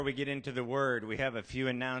Before we get into the word, we have a few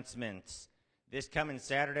announcements. This coming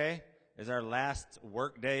Saturday is our last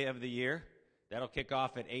work day of the year. That'll kick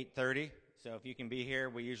off at 8:30. So if you can be here,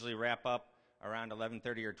 we usually wrap up around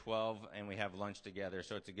 11:30 or 12, and we have lunch together.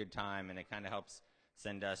 So it's a good time, and it kind of helps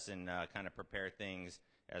send us and kind of prepare things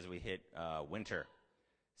as we hit winter.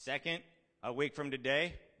 Second, a week from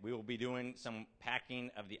today, we will be doing some packing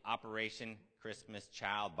of the Operation Christmas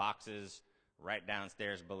Child boxes right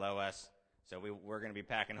downstairs below us. So we're going to be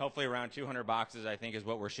packing hopefully around 200 boxes, I think is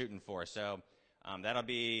what we're shooting for. So that'll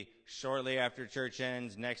be shortly after church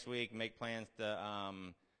ends next week. Make plans to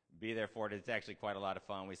be there for it. It's actually quite a lot of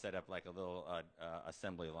fun. We set up like a little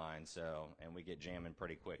assembly line, and we get jamming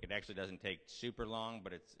pretty quick. It actually doesn't take super long,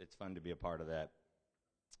 but it's fun to be a part of that.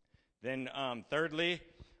 Then thirdly,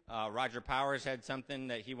 Roger Powers had something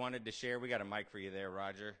that he wanted to share. We got a mic for you there,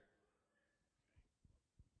 Roger.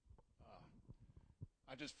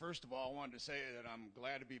 I just first of all wanted to say that I'm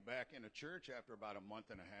glad to be back in a church after about a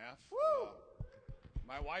month and a half. Woo!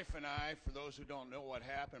 My wife and I, for those who don't know what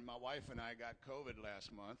happened, my wife and I got COVID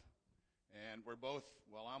last month. And we're both,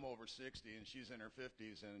 well, I'm over 60 and she's in her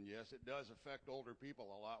 50s. And yes, it does affect older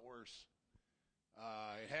people a lot worse.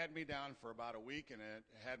 It had me down for about a week, and it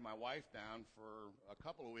had my wife down for a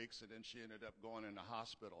couple of weeks, and then she ended up going in the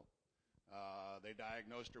hospital. They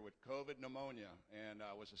diagnosed her with COVID pneumonia, and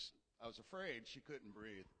I was afraid she couldn't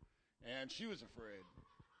breathe, and she was afraid.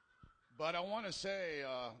 But I want to say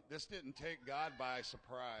this didn't take God by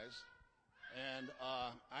surprise, and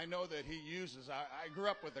I know that he uses, I grew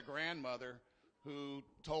up with a grandmother who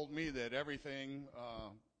told me that everything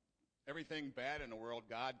bad in the world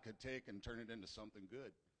God could take and turn it into something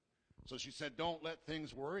good. So she said, don't let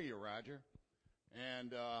things worry you, Roger.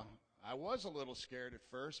 And I was a little scared at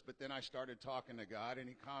first, but then I started talking to God, and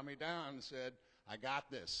he calmed me down and said, I got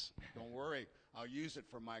this. Don't worry. I'll use it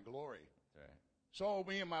for my glory. Right. So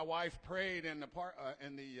me and my wife prayed in the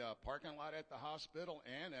parking lot at the hospital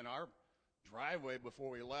and in our driveway before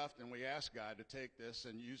we left, and we asked God to take this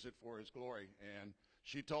and use it for his glory. And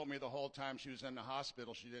she told me the whole time she was in the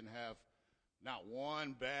hospital she didn't have not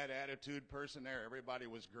one bad attitude person there. Everybody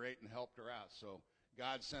was great and helped her out. So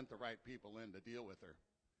God sent the right people in to deal with her.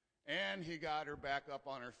 And he got her back up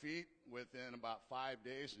on her feet within about 5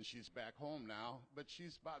 days, and she's back home now. But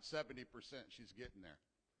she's about 70%. She's getting there.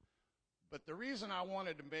 But the reason I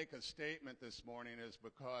wanted to make a statement this morning is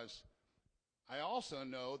because I also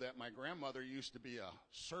know that my grandmother used to be a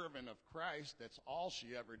servant of Christ. That's all she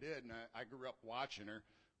ever did. And I grew up watching her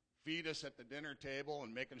feed us at the dinner table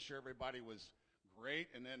and making sure everybody was great.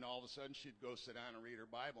 And then all of a sudden she'd go sit down and read her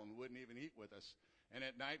Bible and wouldn't even eat with us. And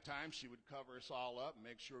at nighttime she would cover us all up and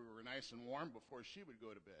make sure we were nice and warm before she would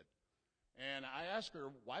go to bed. And I asked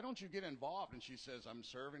her, why don't you get involved? And she says, I'm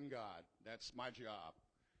serving God. That's my job.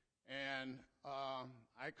 And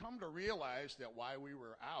I come to realize that while we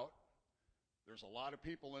were out, there's a lot of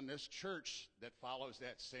people in this church that follows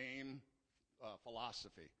that same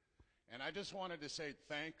philosophy. And I just wanted to say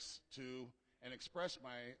thanks to and express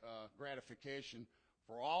my gratification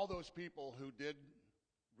for all those people who did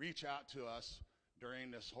reach out to us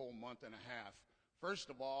during this whole month and a half.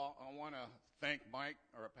 First of all, I want to thank Mike,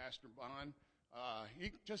 or Pastor Bond.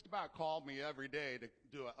 He just about called me every day to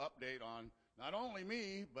do an update on not only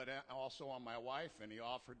me, but also on my wife, and he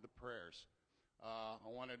offered the prayers. I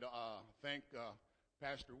wanted to thank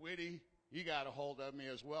Pastor Whitty. He got a hold of me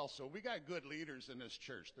as well. So we got good leaders in this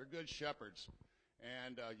church. They're good shepherds,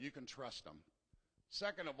 and you can trust them.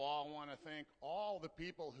 Second of all, I want to thank all the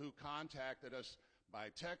people who contacted us by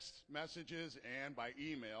text messages and by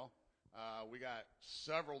email. We got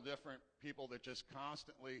several different people that just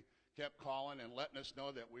constantly kept calling and letting us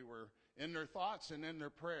know that we were in their thoughts and in their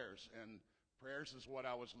prayers. And prayers is what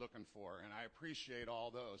I was looking for, and I appreciate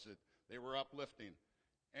all those. They were uplifting.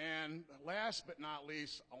 And last but not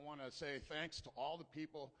least, I want to say thanks to all the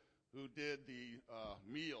people who did the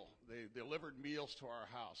meal. They delivered meals to our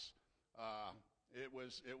house.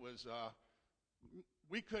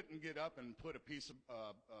 We couldn't get up and put a piece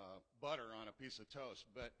of butter on a piece of toast,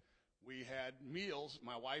 but we had meals.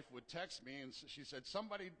 My wife would text me, and she said,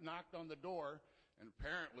 somebody knocked on the door, and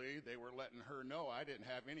apparently they were letting her know. I didn't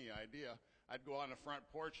have any idea. I'd go on the front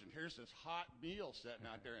porch, and here's this hot meal sitting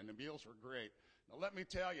out there, and the meals were great. Now, let me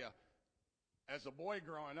tell you, as a boy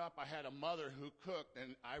growing up, I had a mother who cooked,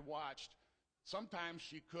 and I watched. Sometimes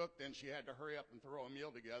she cooked, and she had to hurry up and throw a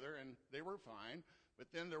meal together, and they were fine.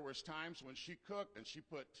 But then there was times when she cooked, and she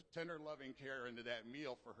put tender, loving care into that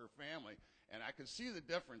meal for her family. And I could see the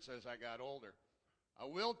difference as I got older. I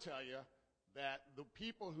will tell you that the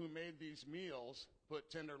people who made these meals put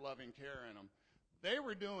tender, loving care in them. They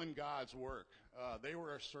were doing God's work. They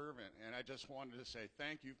were a servant, and I just wanted to say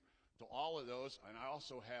thank you to all of those. And I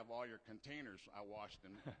also have all your containers. I washed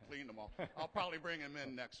and cleaned them all. I'll probably bring them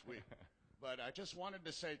in next week. But I just wanted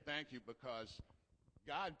to say thank you because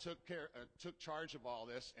God took charge of all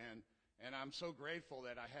this, and I'm so grateful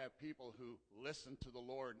that I have people who listen to the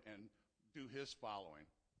Lord and do His following.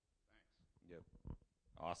 Thanks. Yep.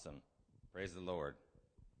 Awesome. Praise the Lord.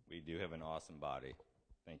 We do have an awesome body.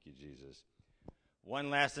 Thank you, Jesus. One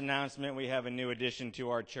last announcement. We have a new addition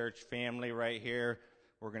to our church family right here.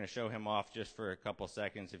 We're going to show him off just for a couple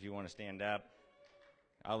seconds if you want to stand up.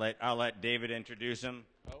 I'll let David introduce him.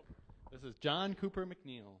 Oh, this is John Cooper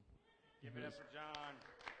McNeil. Give it up for John.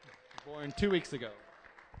 Born 2 weeks ago.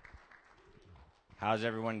 How's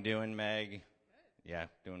everyone doing, Meg? Yeah,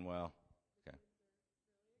 doing well. Okay.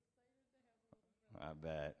 I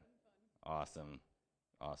bet. Awesome.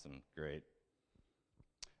 Great.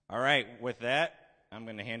 All right, with that, I'm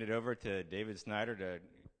going to hand it over to David Snyder to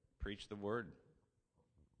preach the word.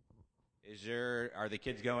 Are the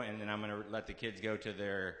kids going? And then I'm going to let the kids go to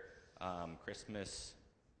their Christmas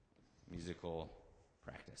musical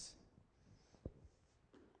practice.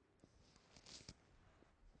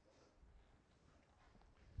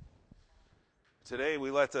 Today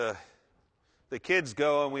we let the kids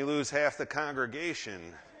go and we lose half the congregation.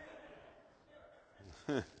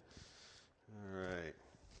 All right.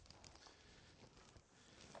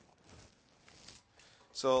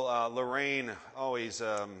 So Lorraine always,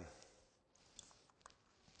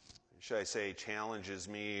 should I say, challenges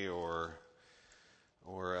me or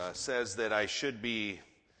says that I should be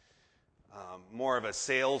more of a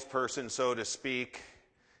salesperson, so to speak,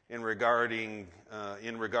 in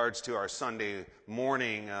regards to our Sunday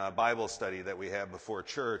morning Bible study that we have before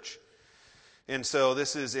church. And so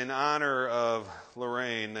this is in honor of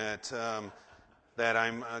Lorraine that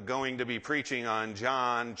I'm going to be preaching on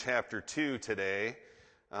John chapter 2 today.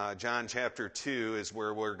 John chapter 2 is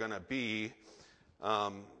where we're going to be.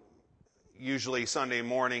 Usually Sunday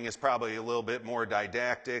morning is probably a little bit more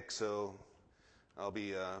didactic, so I'll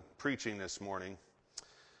be preaching this morning.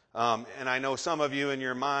 And I know some of you in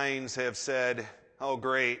your minds have said, oh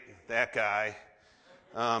great, that guy.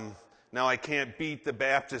 Now I can't beat the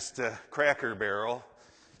Baptist Cracker Barrel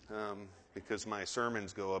because my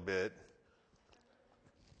sermons go a bit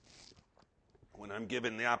when I'm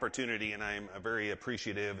given the opportunity, and I'm very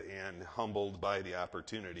appreciative and humbled by the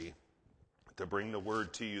opportunity to bring the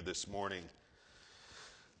word to you this morning.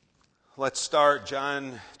 Let's start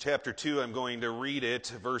John chapter 2. I'm going to read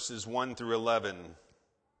it, verses 1 through 11.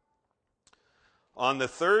 On the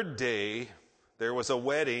third day, there was a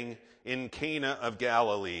wedding in Cana of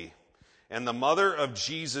Galilee, and the mother of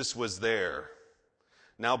Jesus was there.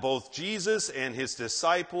 Now both Jesus and his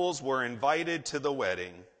disciples were invited to the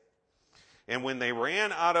wedding. And when they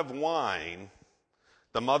ran out of wine,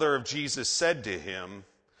 the mother of Jesus said to him,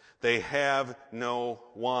 "They have no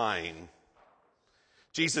wine."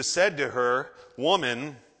 Jesus said to her,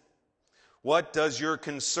 "Woman, what does your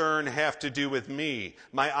concern have to do with me?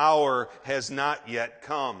 My hour has not yet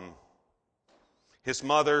come." His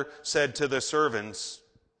mother said to the servants,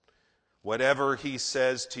 "Whatever he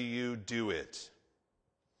says to you, do it."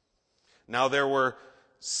 Now there were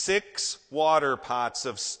 6 water pots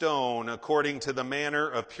of stone according to the manner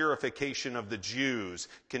of purification of the Jews,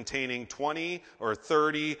 containing 20 or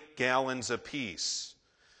 30 gallons apiece.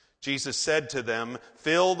 Jesus said to them,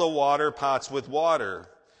 "Fill the water pots with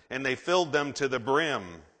water." And they filled them to the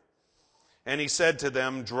brim. And he said to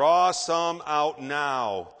them, "Draw some out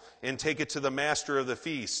now and take it to the master of the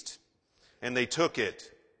feast." And they took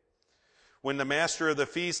it. When the master of the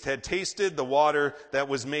feast had tasted the water that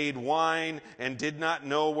was made wine and did not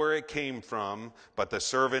know where it came from, but the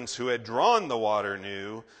servants who had drawn the water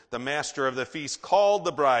knew, the master of the feast called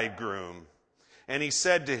the bridegroom. And he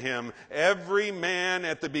said to him, "Every man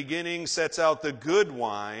at the beginning sets out the good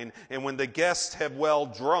wine, and when the guests have well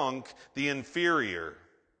drunk, the inferior.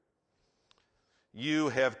 You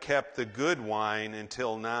have kept the good wine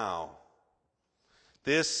until now."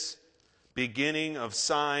 This beginning of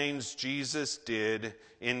signs Jesus did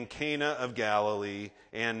in Cana of Galilee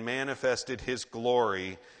and manifested his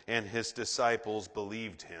glory, and his disciples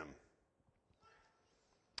believed him.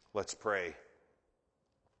 Let's pray.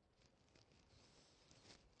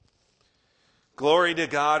 Glory to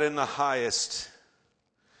God in the highest.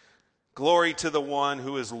 Glory to the one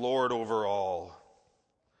who is Lord over all.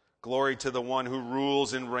 Glory to the one who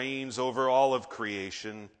rules and reigns over all of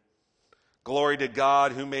creation. Glory to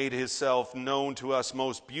God who made himself known to us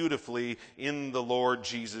most beautifully in the Lord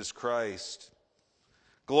Jesus Christ.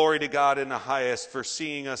 Glory to God in the highest for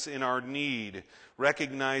seeing us in our need,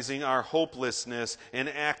 recognizing our hopelessness, and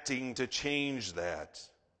acting to change that.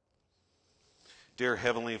 Dear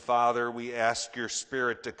Heavenly Father, we ask your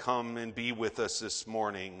Spirit to come and be with us this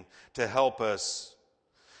morning, to help us,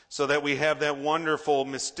 so that we have that wonderful,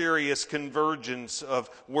 mysterious convergence of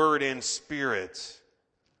Word and Spirit.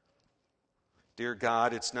 Dear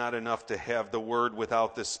God, it's not enough to have the Word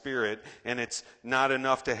without the Spirit, and it's not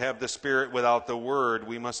enough to have the Spirit without the Word.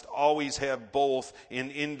 We must always have both in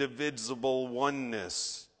indivisible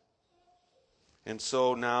oneness. And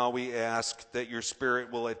so now we ask that your Spirit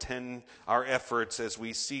will attend our efforts as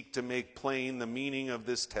we seek to make plain the meaning of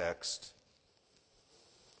this text.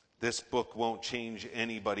 This book won't change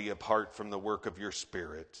anybody apart from the work of your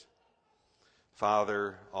Spirit.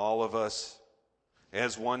 Father, all of us,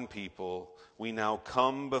 as one people, we now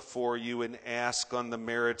come before you and ask on the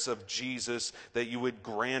merits of Jesus that you would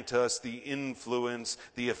grant us the influence,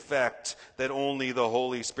 the effect that only the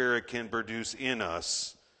Holy Spirit can produce in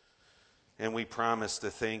us. And we promise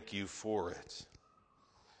to thank you for it.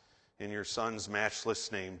 In your Son's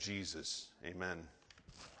matchless name, Jesus. Amen.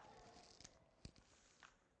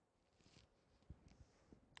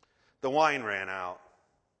 The wine ran out.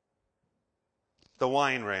 The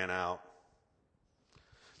wine ran out.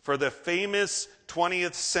 For the famous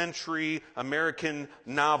 20th century American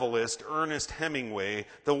novelist Ernest Hemingway,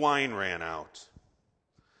 the wine ran out.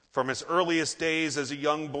 From his earliest days as a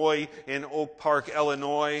young boy in Oak Park,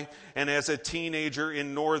 Illinois, and as a teenager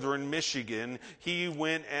in northern Michigan, he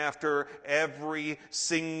went after every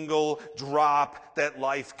single drop that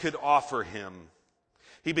life could offer him.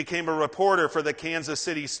 He became a reporter for the Kansas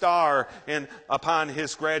City Star, and upon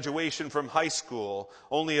his graduation from high school,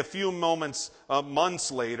 only a few months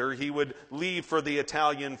later, he would leave for the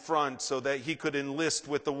Italian front so that he could enlist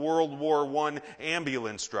with the World War I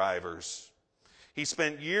ambulance drivers. He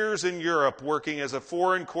spent years in Europe working as a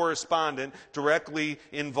foreign correspondent directly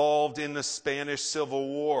involved in the Spanish Civil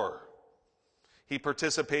War. He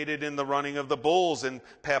participated in the running of the bulls in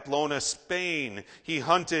Pamplona, Spain. He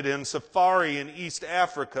hunted in safari in East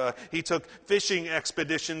Africa. He took fishing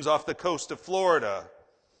expeditions off the coast of Florida.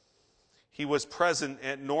 He was present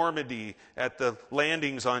at Normandy at the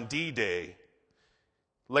landings on D-Day.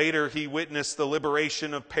 Later, he witnessed the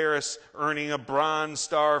liberation of Paris, earning a Bronze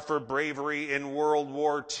Star for bravery in World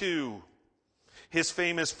War II. His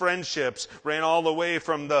famous friendships ran all the way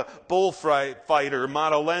from the bullfighter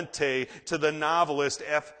Montalente to the novelist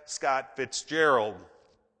F. Scott Fitzgerald.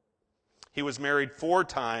 He was married 4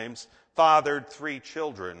 times, fathered 3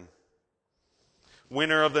 children.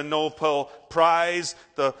 Winner of the Nobel Prize,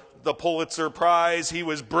 the Pulitzer Prize, he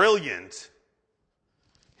was brilliant.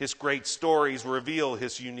 His great stories reveal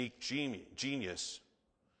his unique genius.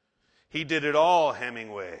 He did it all,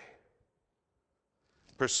 Hemingway,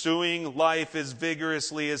 pursuing life as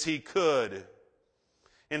vigorously as he could.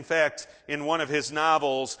 In fact, in one of his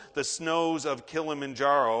novels, The Snows of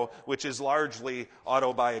Kilimanjaro, which is largely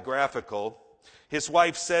autobiographical, his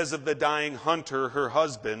wife says of the dying hunter, her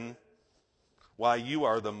husband, "Why, you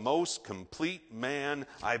are the most complete man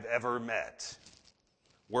I've ever met."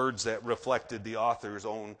 Words that reflected the author's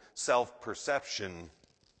own self-perception.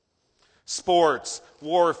 Sports,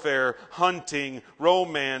 warfare, hunting,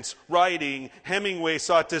 romance, writing, Hemingway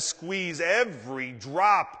sought to squeeze every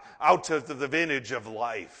drop out of the vintage of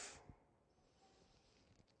life.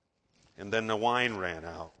 And then the wine ran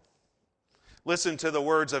out. Listen to the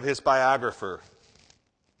words of his biographer.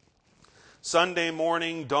 Sunday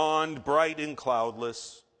morning dawned bright and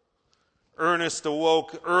cloudless. Ernest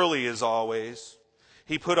awoke early as always.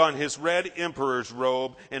 He put on his red emperor's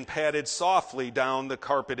robe and padded softly down the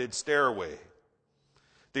carpeted stairway.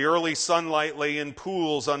 The early sunlight lay in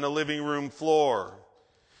pools on the living room floor.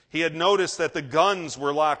 He had noticed that the guns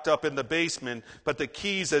were locked up in the basement, but the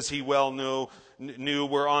keys, as he well knew,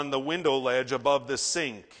 were on the window ledge above the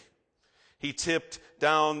sink. He tipped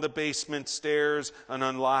down the basement stairs and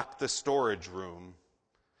unlocked the storage room.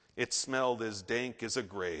 It smelled as dank as a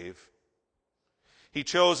grave. He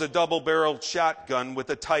chose a double-barreled shotgun with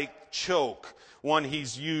a tight choke, one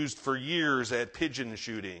he's used for years at pigeon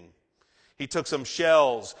shooting. He took some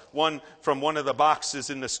shells, one from one of the boxes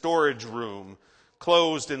in the storage room,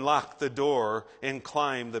 closed and locked the door, and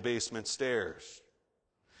climbed the basement stairs.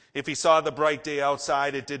 If he saw the bright day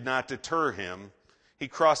outside, it did not deter him. He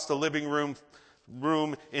crossed the living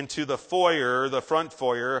room into the foyer, the front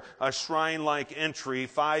foyer, a shrine-like entry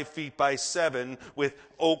 5 feet by 7 with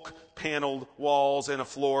oak-paneled walls and a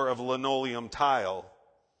floor of linoleum tile.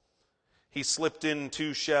 He slipped in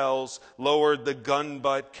 2 shells, lowered the gun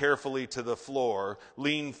butt carefully to the floor,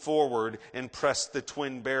 leaned forward, and pressed the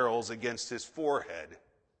twin barrels against his forehead.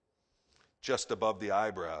 just above the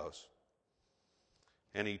eyebrows.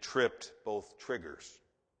 And he tripped both triggers.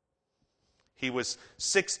 He was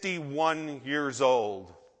 61 years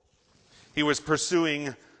old. He was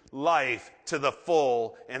pursuing life to the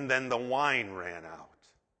full, and then the wine ran out.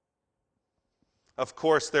 Of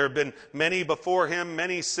course, there have been many before him,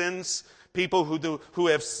 many since, people who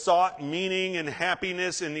have sought meaning and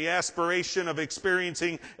happiness in the aspiration of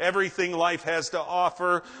experiencing everything life has to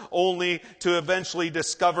offer, only to eventually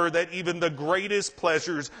discover that even the greatest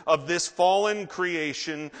pleasures of this fallen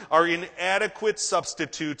creation are inadequate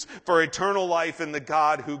substitutes for eternal life in the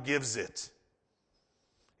God who gives it.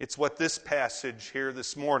 It's what this passage here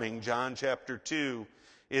this morning, John chapter 2,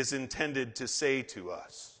 is intended to say to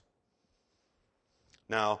us.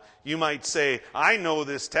 Now, you might say, I know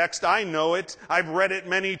this text, I know it, I've read it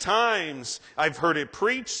many times, I've heard it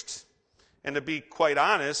preached, and to be quite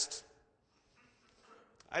honest,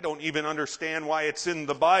 I don't even understand why it's in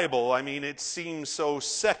the Bible. I mean, it seems so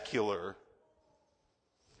secular.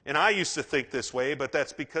 And I used to think this way, but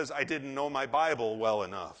that's because I didn't know my Bible well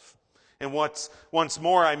enough. And once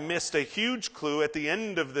more, I missed a huge clue at the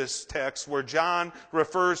end of this text where John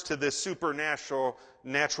refers to this supernatural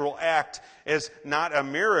act as not a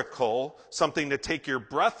miracle, something to take your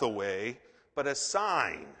breath away, but a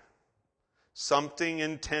sign, something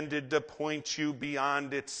intended to point you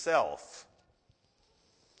beyond itself.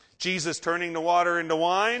 Jesus turning the water into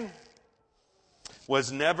wine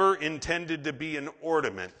was never intended to be an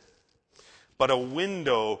ornament, but a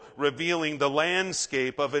window revealing the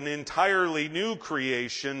landscape of an entirely new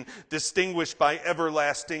creation distinguished by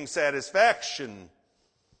everlasting satisfaction.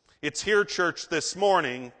 It's here, church, this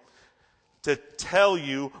morning to tell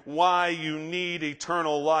you why you need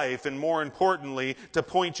eternal life, and more importantly, to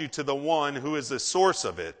point you to the one who is the source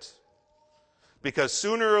of it. Because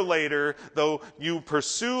sooner or later, though you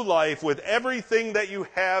pursue life with everything that you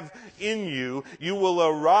have in you, you will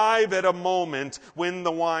arrive at a moment when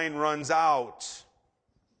the wine runs out.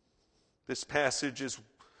 This passage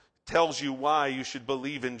tells you why you should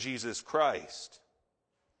believe in Jesus Christ.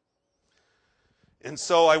 And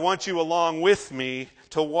so I want you along with me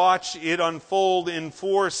to watch it unfold in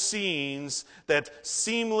 4 scenes that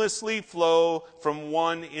seamlessly flow from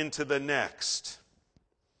one into the next.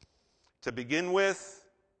 To begin with,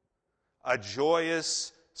 a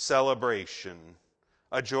joyous celebration.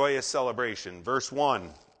 A joyous celebration. Verse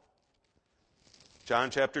 1.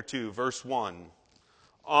 John chapter 2, verse 1.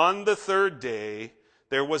 On the 3rd day,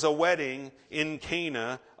 there was a wedding in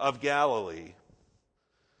Cana of Galilee.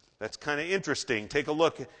 That's kind of interesting. Take a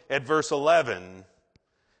look at verse 11.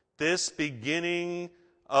 This beginning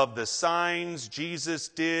of the signs Jesus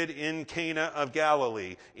did in Cana of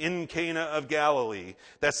Galilee. In Cana of Galilee.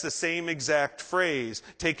 That's the same exact phrase.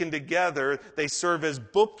 Taken together, they serve as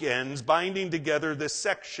bookends, binding together this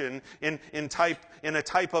section in a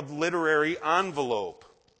type of literary envelope.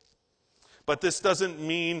 But this doesn't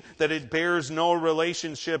mean that it bears no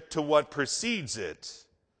relationship to what precedes it.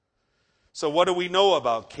 So what do we know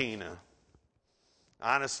about Cana?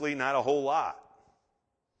 Honestly, not a whole lot.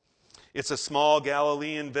 It's a small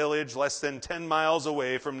Galilean village less than 10 miles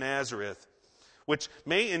away from Nazareth, which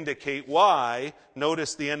may indicate why,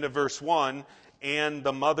 notice the end of verse 1, and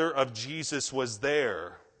the mother of Jesus was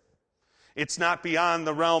there. It's not beyond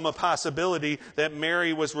the realm of possibility that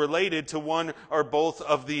Mary was related to one or both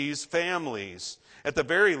of these families. At the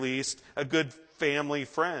very least, a good family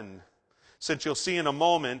friend. Since you'll see in a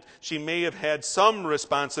moment, she may have had some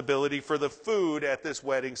responsibility for the food at this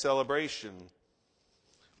wedding celebration.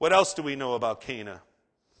 What else do we know about Cana?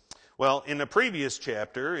 Well, in the previous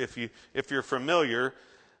chapter, if you're familiar,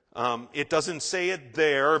 it doesn't say it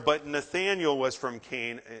there, but Nathanael was from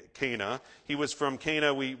Cana. He was from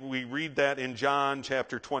Cana. We read that in John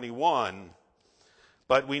chapter 21.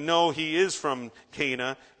 But we know he is from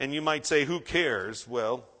Cana, and you might say, who cares?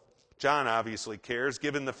 Well, John obviously cares,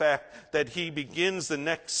 given the fact that he begins the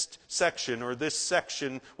next section, or this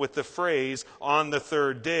section, with the phrase, on the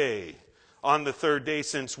 3rd day. On the 3rd day,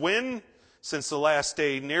 since when? Since the last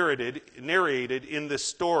day narrated in this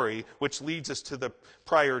story, which leads us to the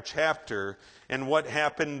prior chapter. And what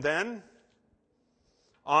happened then?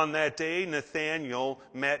 On that day, Nathanael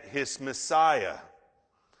met his Messiah.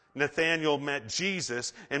 Nathanael met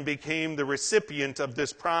Jesus and became the recipient of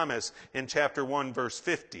this promise in chapter 1, verse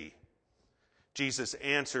 50. Jesus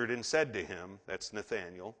answered and said to him, that's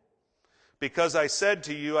Nathanael, because I said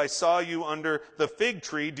to you, I saw you under the fig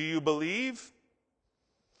tree, do you believe?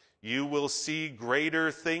 You will see greater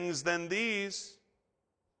things than these.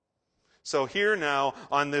 So here now,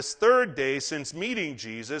 on this 3rd day since meeting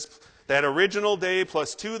Jesus, That original day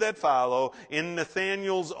plus 2 that follow in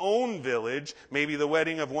Nathanael's own village, maybe the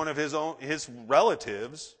wedding of one of his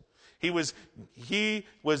relatives, he was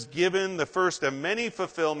given the first of many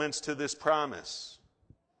fulfillments to this promise.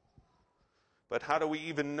 But how do we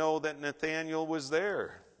even know that Nathanael was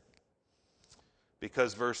there?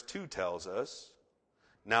 Because verse 2 tells us,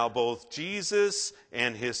 now both Jesus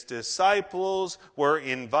and his disciples were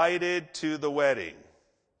invited to the wedding.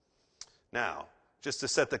 Now, just to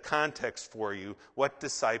set the context for you, what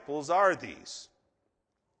disciples are these?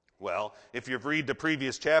 Well, if you've read the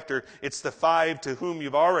previous chapter, it's the 5 to whom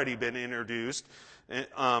you've already been introduced.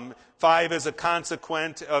 5 is a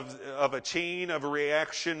consequent of a chain of a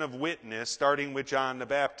reaction of witness, starting with John the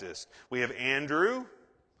Baptist. We have Andrew.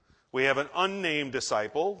 We have an unnamed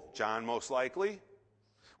disciple, John most likely.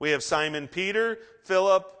 We have Simon Peter,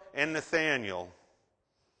 Philip, and Nathanael.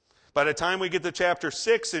 By the time we get to chapter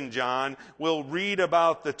 6 in John, we'll read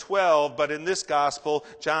about the 12, but in this gospel,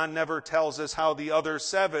 John never tells us how the other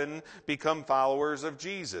 7 become followers of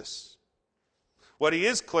Jesus. What he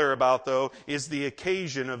is clear about, though, is the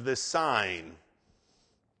occasion of this sign.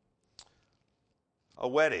 A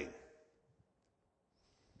wedding.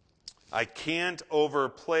 I can't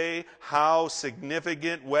overplay how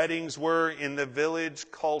significant weddings were in the village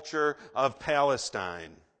culture of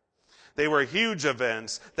Palestine. They were huge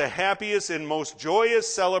events, the happiest and most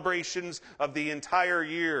joyous celebrations of the entire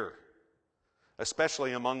year,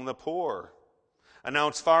 especially among the poor.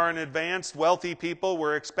 Announced far in advance, wealthy people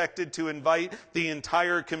were expected to invite the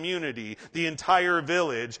entire community, the entire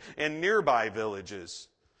village, and nearby villages.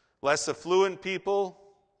 Less affluent people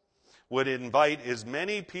would invite as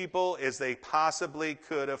many people as they possibly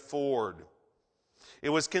could afford. It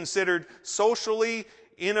was considered socially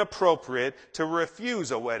inappropriate to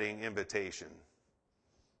refuse a wedding invitation.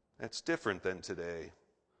 That's different than today.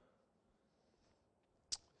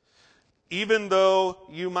 Even though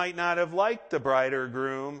you might not have liked the bride or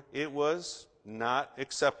groom, it was not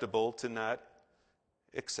acceptable to not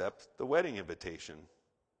accept the wedding invitation.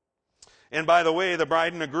 And by the way, the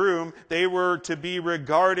bride and the groom, they were to be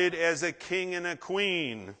regarded as a king and a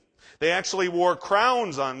queen. They actually wore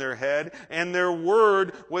crowns on their head, and their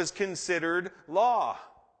word was considered law.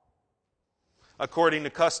 According to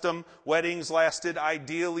custom, weddings lasted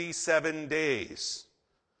ideally 7 days.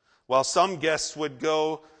 While some guests would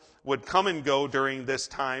come and go during this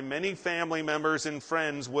time, many family members and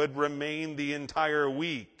friends would remain the entire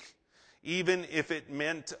week, even if it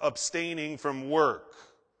meant abstaining from work.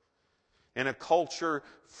 In a culture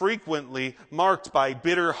frequently marked by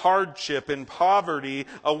bitter hardship and poverty,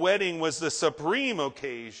 a wedding was the supreme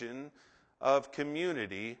occasion of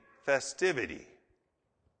community festivity.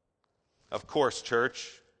 Of course, church,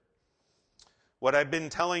 what I've been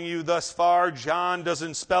telling you thus far, John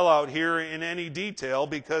doesn't spell out here in any detail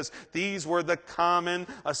because these were the common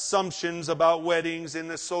assumptions about weddings in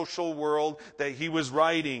the social world that he was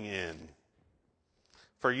writing in.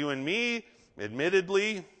 For you and me,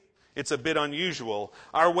 admittedly, it's a bit unusual.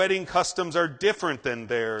 Our wedding customs are different than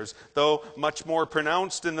theirs, though much more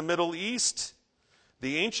pronounced in the Middle East.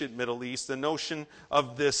 The ancient Middle East, the notion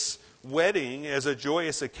of this wedding as a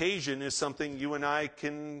joyous occasion is something you and I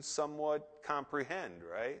can somewhat comprehend,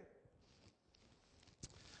 right?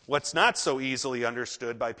 What's not so easily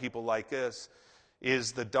understood by people like us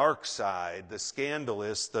is the dark side, the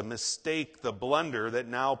scandalous, the mistake, the blunder that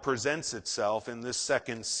now presents itself in this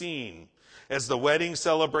second scene, as the wedding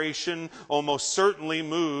celebration almost certainly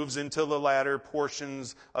moves into the latter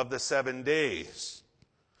portions of the 7 days,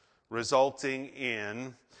 resulting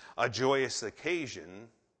in a joyous occasion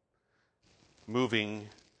moving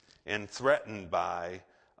and threatened by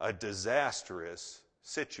a disastrous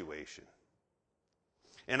situation.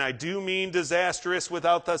 And I do mean disastrous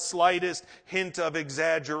without the slightest hint of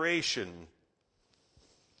exaggeration.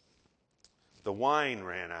 The wine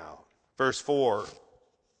ran out. Verse 4.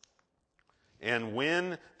 And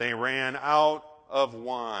when they ran out of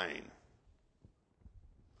wine.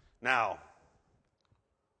 Now,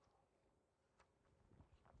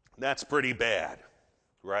 that's pretty bad,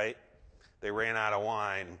 right? They ran out of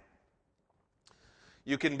wine.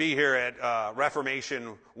 You can be here at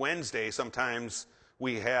Reformation Wednesday. Sometimes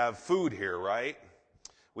we have food here, right?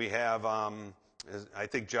 We have, I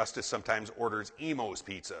think Justice sometimes orders Emo's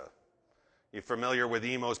Pizza. You're familiar with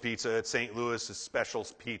Emo's Pizza? It's St. Louis' special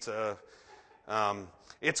pizza.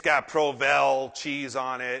 It's got Provel cheese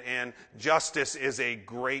on it, and Justice is a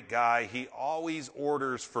great guy. He always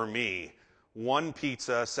orders for me one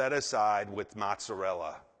pizza set aside with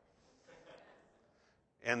mozzarella.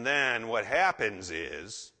 And then what happens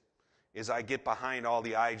is I get behind all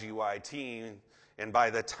the IGY team And by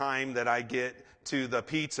the time that I get to the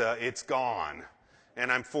pizza, it's gone.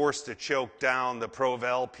 And I'm forced to choke down the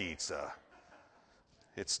Provel pizza.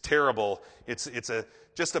 It's terrible. It's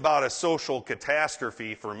just about a social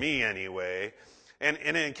catastrophe for me anyway. And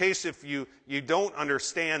in case if you don't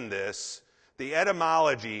understand this, the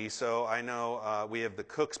etymology, so I know we have the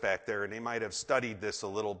cooks back there and they might have studied this a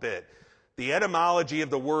little bit. The etymology of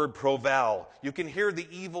the word Provel, you can hear the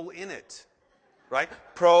evil in it, right?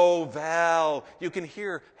 Provel, you can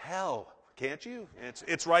hear hell, can't you?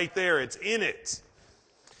 It's right there, it's in it.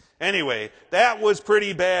 Anyway, that was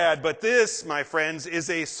pretty bad, but this, my friends,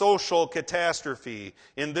 is a social catastrophe.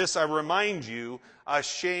 In this, I remind you, a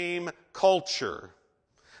shame culture.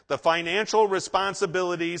 The financial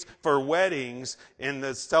responsibilities for weddings and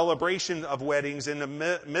the celebration of weddings in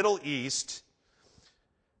the Middle East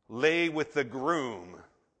lay with the groom.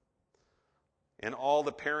 And all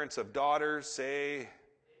the parents of daughters say,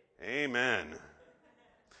 amen.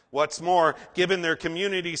 What's more, given their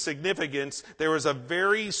community significance, there was a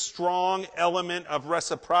very strong element of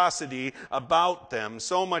reciprocity about them,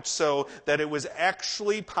 so much so that it was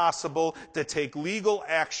actually possible to take legal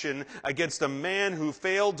action against a man who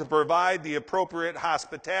failed to provide the appropriate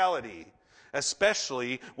hospitality,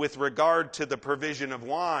 especially with regard to the provision of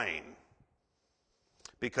wine.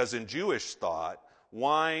 Because in Jewish thought,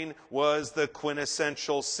 wine was the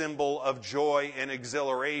quintessential symbol of joy and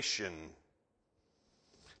exhilaration.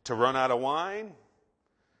 To run out of wine,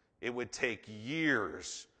 it would take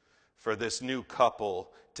years for this new couple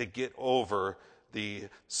to get over the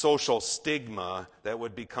social stigma that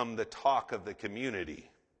would become the talk of the community,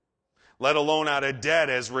 let alone out of debt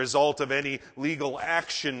as a result of any legal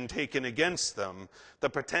action taken against them. The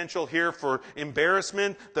potential here for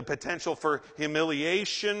embarrassment, the potential for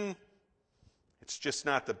humiliation, it's just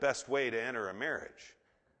not the best way to enter a marriage.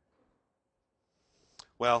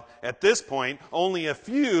 Well, at this point, only a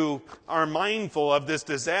few are mindful of this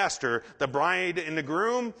disaster. The bride and the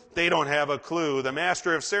groom, they don't have a clue. The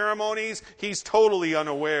master of ceremonies, he's totally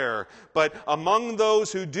unaware. But among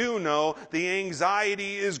those who do know, the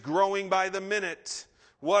anxiety is growing by the minute.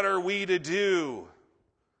 What are we to do?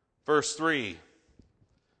 Verse 3.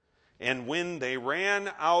 And when they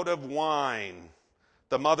ran out of wine,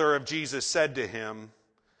 the mother of Jesus said to him,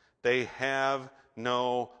 they have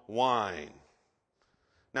no wine.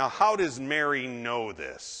 Now, how does Mary know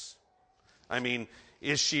this? I mean,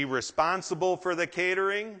 is she responsible for the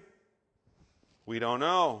catering? We don't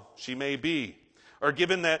know. She may be. Or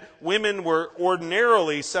given that women were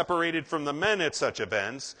ordinarily separated from the men at such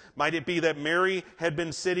events, might it be that Mary had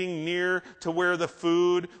been sitting near to where the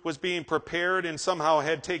food was being prepared and somehow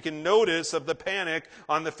had taken notice of the panic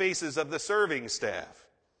on the faces of the serving staff?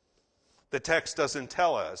 The text doesn't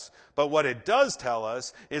tell us. But what it does tell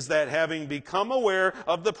us is that having become aware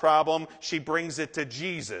of the problem, she brings it to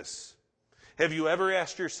Jesus. Have you ever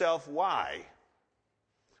asked yourself why?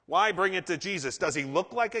 Why bring it to Jesus? Does he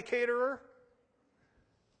look like a caterer?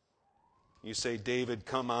 You say, David,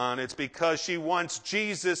 come on. It's because she wants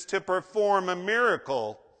Jesus to perform a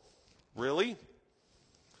miracle. Really?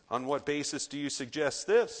 On what basis do you suggest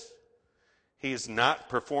this? He has not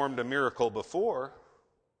performed a miracle before.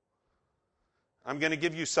 I'm going to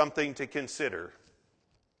give you something to consider.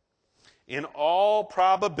 In all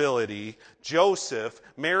probability, Joseph,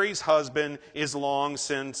 Mary's husband, is long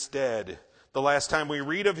since dead. The last time we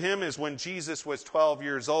read of him is when Jesus was 12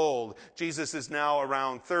 years old. Jesus is now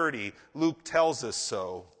around 30. Luke tells us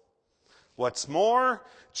so. What's more,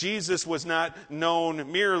 Jesus was not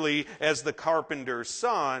known merely as the carpenter's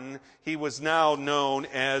son. He was now known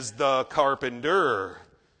as the carpenter.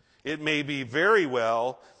 It may be very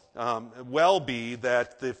well be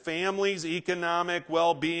that the family's economic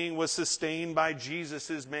well-being was sustained by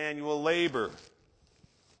Jesus' manual labor.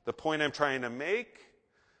 The point I'm trying to make,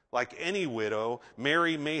 like any widow,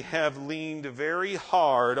 Mary may have leaned very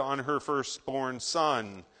hard on her firstborn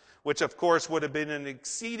son, which of course would have been an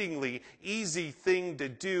exceedingly easy thing to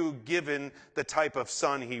do given the type of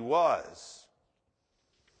son he was.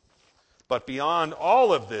 But beyond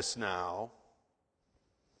all of this now,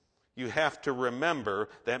 you have to remember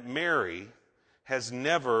that Mary has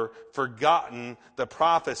never forgotten the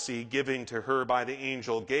prophecy given to her by the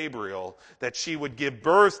angel Gabriel that she would give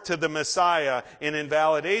birth to the Messiah. In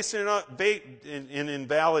invalidation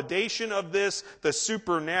of this, the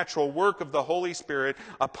supernatural work of the Holy Spirit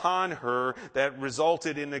upon her that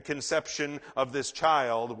resulted in the conception of this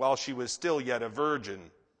child while she was still yet a virgin.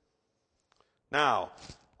 Now,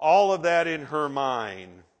 all of that in her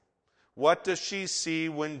mind, what does she see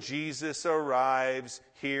when Jesus arrives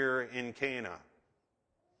here in Cana?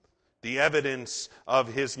 The evidence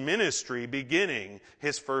of his ministry beginning,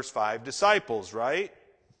 his first 5 disciples, right?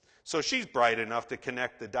 So she's bright enough to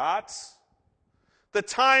connect the dots. The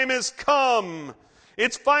time has come.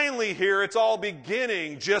 It's finally here. It's all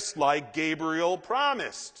beginning, just like Gabriel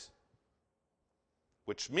promised.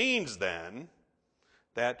 Which means then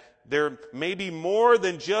that there may be more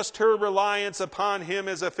than just her reliance upon him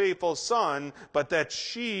as a faithful son, but that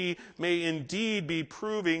she may indeed be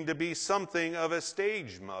proving to be something of a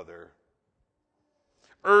stage mother,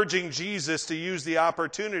 urging Jesus to use the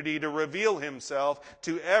opportunity to reveal himself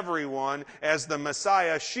to everyone as the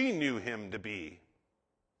Messiah she knew him to be.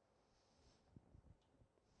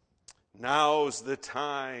 Now's the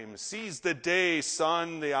time. Seize the day,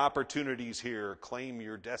 son. The opportunity's here. Claim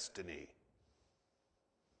your destiny.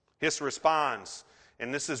 His response,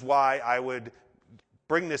 and this is why I would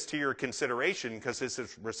bring this to your consideration, because his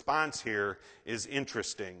response here is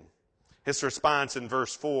interesting. His response in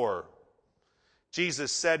verse 4,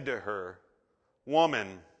 Jesus said to her,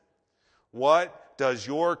 "Woman, what does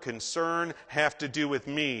your concern have to do with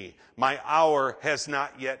me? My hour has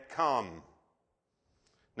not yet come."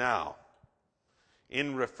 Now,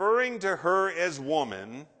 in referring to her as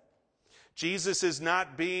woman, Jesus is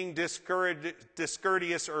not being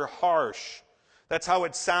discourteous or harsh. That's how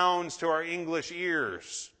it sounds to our English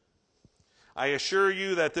ears. I assure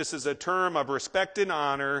you that this is a term of respect and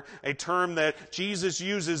honor, a term that Jesus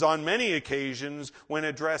uses on many occasions when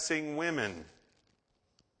addressing women.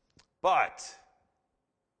 But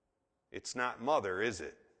it's not mother, is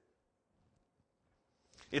it?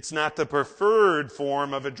 It's not the preferred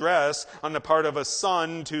form of address on the part of a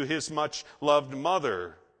son to his much-loved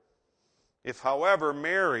mother. If, however,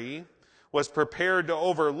 Mary was prepared to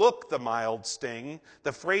overlook the mild sting,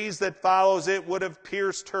 the phrase that follows it would have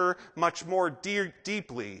pierced her much more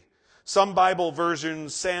deeply. Some Bible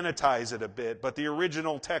versions sanitize it a bit, but the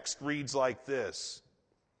original text reads like this: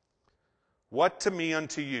 "What to me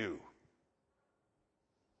unto you?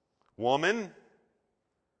 Woman,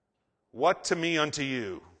 what to me unto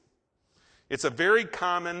you?" It's a very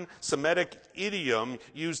common Semitic idiom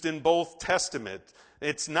used in both Testaments.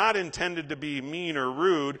 It's not intended to be mean or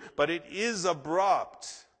rude, but it is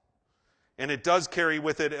abrupt. And it does carry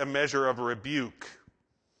with it a measure of rebuke.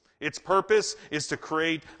 Its purpose is to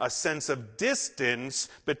create a sense of distance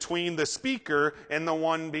between the speaker and the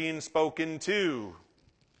one being spoken to.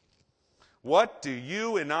 What do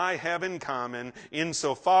you and I have in common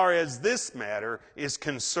insofar as this matter is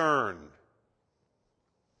concerned?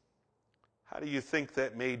 How do you think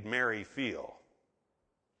that made Mary feel?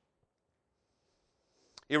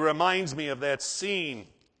 It reminds me of that scene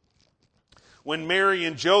when Mary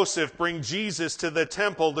and Joseph bring Jesus to the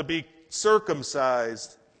temple to be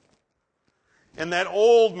circumcised. And that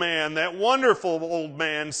old man, that wonderful old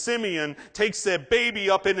man, Simeon, takes that baby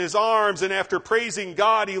up in his arms, and after praising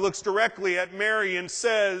God, he looks directly at Mary and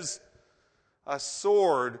says, "A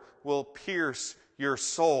sword will pierce your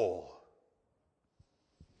soul.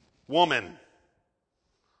 Woman,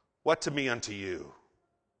 what to me unto you?"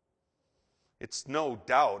 It's no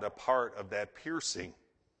doubt a part of that piercing.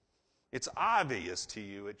 It's obvious to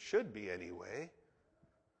you. It should be anyway.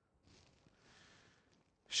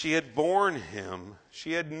 She had borne him.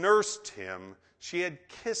 She had nursed him. She had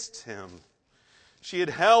kissed him. She had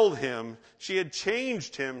held him. She had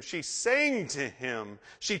changed him. She sang to him.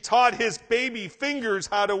 She taught his baby fingers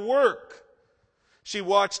how to work. She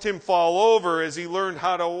watched him fall over as he learned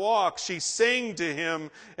how to walk. She sang to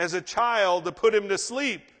him as a child to put him to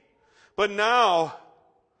sleep. But now,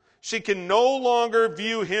 she can no longer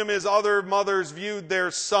view him as other mothers viewed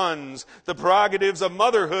their sons. The prerogatives of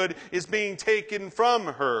motherhood is being taken from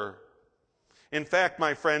her. In fact,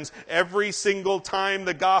 my friends, every single time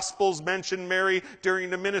the Gospels mention Mary during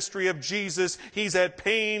the ministry of Jesus, he's at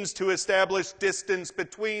pains to establish distance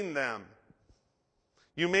between them.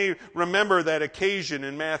 You may remember that occasion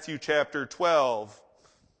in Matthew chapter 12.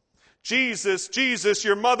 "Jesus, Jesus,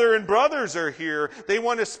 your mother and brothers are here. They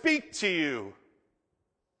want to speak to you."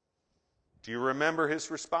 Do you remember his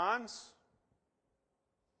response?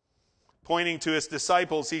 Pointing to his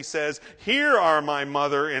disciples, he says, "Here are my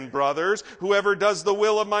mother and brothers. Whoever does the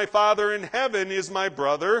will of my Father in heaven is my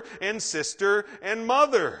brother and sister and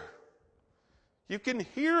mother." You can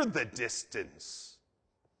hear the distance.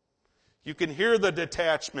 You can hear the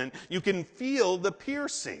detachment. You can feel the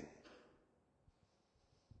piercing.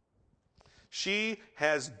 She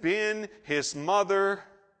has been his mother.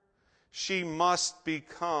 She must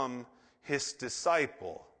become his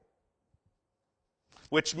disciple.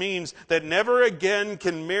 which means that never again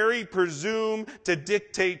can Mary presume to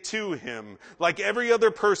dictate to him. Like every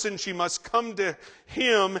other person, she must come to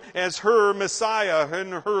him as her Messiah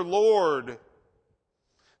and her Lord.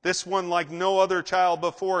 This one, like no other child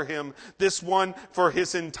before him, this one for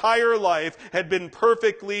his entire life had been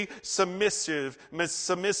perfectly submissive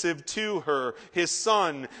to her. His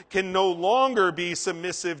son can no longer be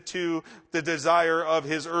submissive to the desire of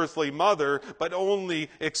his earthly mother, but only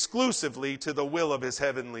exclusively to the will of his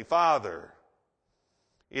heavenly Father.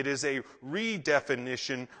 It is a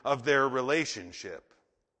redefinition of their relationship,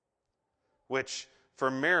 which for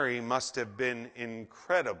Mary must have been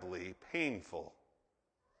incredibly painful,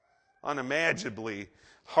 unimaginably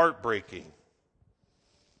heartbreaking.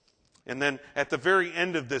 And then at the very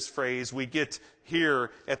end of this phrase, we get here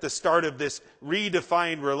at the start of this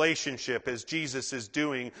redefined relationship as Jesus is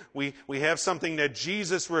doing, we have something that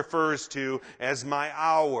Jesus refers to as my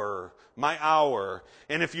hour. My hour.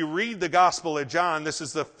 And if you read the Gospel of John, this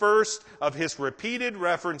is the first of his repeated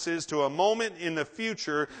references to a moment in the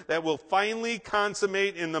future that will finally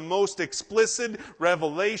consummate in the most explicit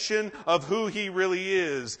revelation of who he really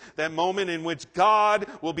is. That moment in which God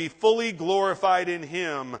will be fully glorified in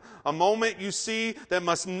him. A moment, you see, that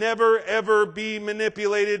must never ever be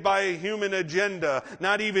manipulated by a human agenda,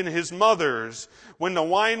 not even his mother's. When the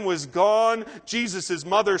wine was gone, Jesus'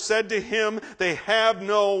 mother said to him, "They have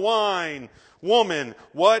no wine." "Woman,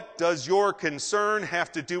 what does your concern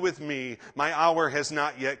have to do with me? My hour has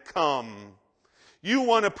not yet come." You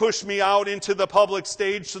want to push me out into the public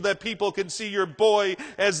stage so that people can see your boy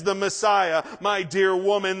as the Messiah. My dear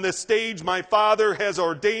woman, the stage my Father has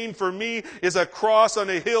ordained for me is a cross on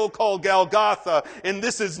a hill called Golgotha, and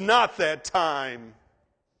this is not that time.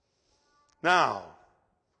 Now,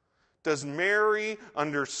 does Mary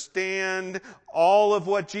understand all of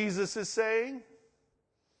what Jesus is saying?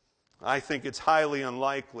 I think it's highly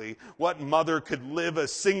unlikely. What mother could live a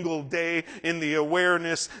single day in the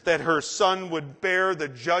awareness that her son would bear the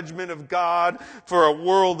judgment of God for a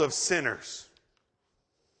world of sinners?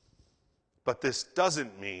 But this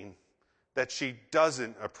doesn't mean that she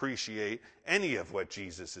doesn't appreciate any of what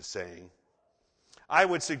Jesus is saying. I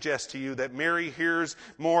would suggest to you that Mary hears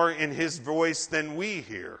more in his voice than we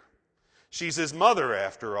hear. She's his mother,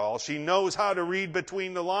 after all. She knows how to read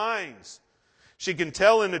between the lines. She can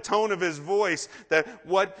tell in the tone of his voice that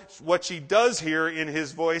what she does hear in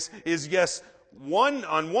his voice is, yes,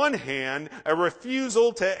 on one hand, a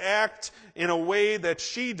refusal to act in a way that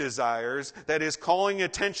she desires, that is calling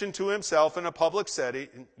attention to himself in a public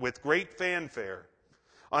setting with great fanfare.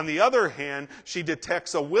 On the other hand, she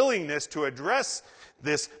detects a willingness to address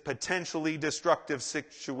this potentially destructive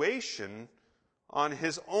situation on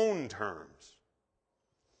his own terms.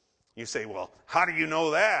 You say, well, how do you know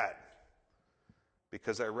that?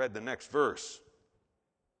 Because I read the next verse.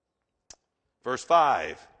 Verse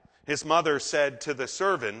 5, his mother said to the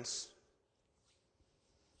servants,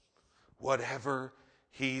 "Whatever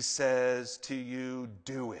he says to you,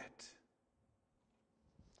 do it."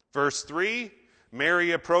 Verse 3,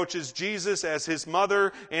 Mary approaches Jesus as his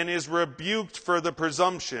mother and is rebuked for the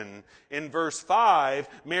presumption. In verse 5,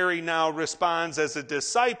 Mary now responds as a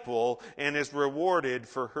disciple and is rewarded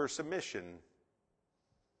for her submission.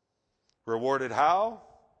 Rewarded how?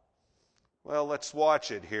 Well, let's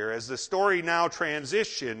watch it here as the story now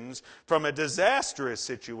transitions from a disastrous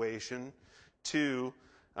situation to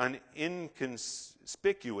an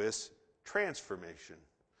inconspicuous transformation.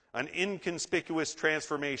 An inconspicuous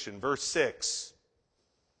transformation. Verse 6.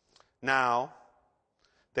 Now,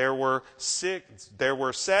 there were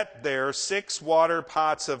set there 6 water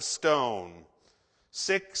pots of stone,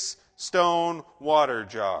 6 stone water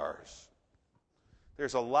jars.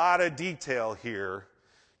 There's a lot of detail here,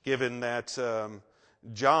 given that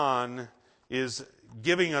John is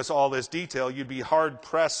giving us all this detail. You'd be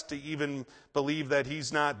hard-pressed to even believe that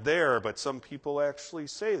he's not there, but some people actually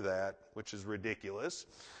say that, which is ridiculous.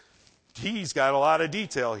 He's got a lot of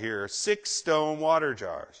detail here. 6 stone water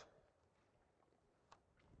jars.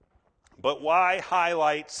 But why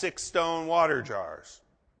highlight 6 stone water jars?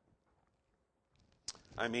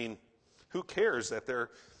 I mean, who cares that they're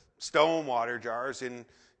stone water jars in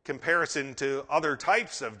comparison to other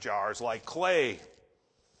types of jars like clay?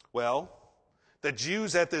 Well, the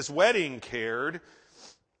Jews at this wedding cared.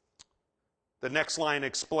 The next line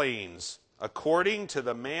explains, according to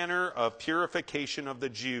the manner of purification of the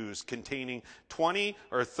Jews, containing 20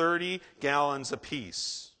 or 30 gallons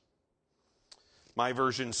apiece. My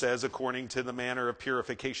version says, according to the manner of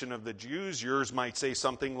purification of the Jews. Yours might say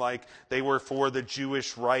something like, they were for the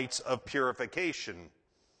Jewish rites of purification.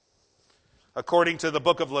 According to the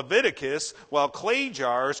book of Leviticus, while clay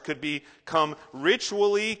jars could become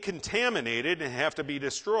ritually contaminated and have to be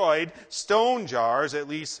destroyed, stone jars, at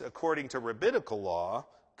least according to rabbinical law,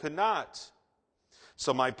 could not.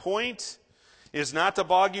 So my point is not to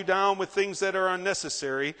bog you down with things that are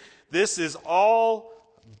unnecessary. This is all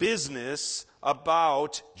business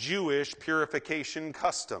about Jewish purification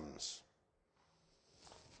customs.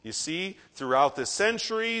 You see, throughout the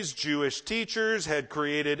centuries, Jewish teachers had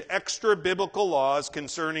created extra biblical laws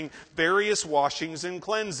concerning various washings and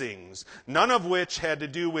cleansings, none of which had to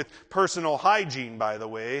do with personal hygiene, by the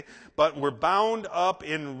way, but were bound up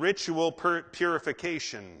in ritual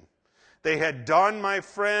purification. They had done, my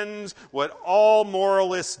friends, what all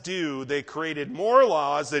moralists do. They created more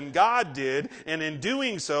laws than God did, and in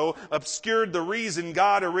doing so, obscured the reason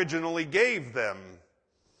God originally gave them.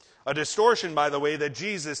 A distortion, by the way, that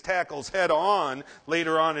Jesus tackles head on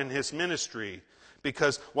later on in his ministry.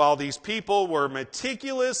 Because while these people were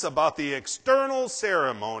meticulous about the external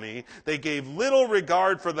ceremony, they gave little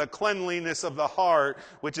regard for the cleanliness of the heart,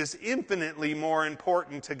 which is infinitely more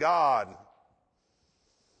important to God.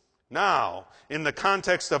 Now, in the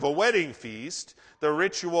context of a wedding feast, the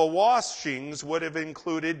ritual washings would have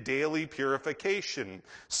included daily purification,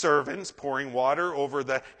 servants pouring water over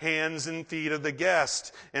the hands and feet of the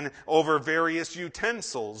guest and over various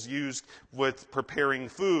utensils used with preparing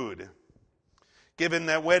food. Given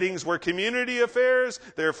that weddings were community affairs,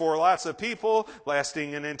 therefore lots of people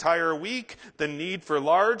lasting an entire week, the need for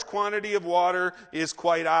large quantity of water is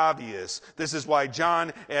quite obvious. This is why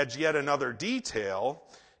John adds yet another detail,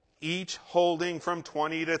 each holding from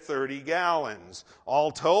 20 to 30 gallons.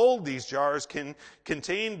 All told, these jars can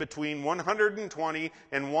contain between 120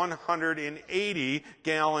 and 180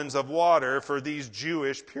 gallons of water for these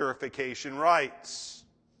Jewish purification rites.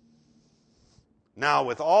 Now,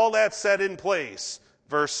 with all that set in place,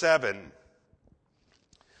 verse 7,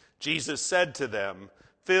 Jesus said to them,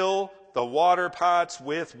 "Fill the water pots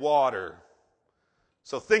with water."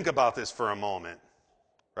 So think about this for a moment,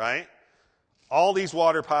 right? All these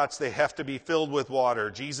water pots, they have to be filled with water.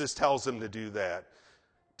 Jesus tells them to do that.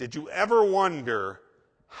 Did you ever wonder,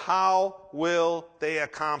 how will they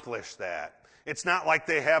accomplish that? It's not like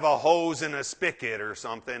they have a hose and a spigot or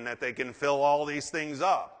something that they can fill all these things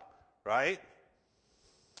up, right?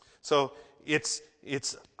 So it's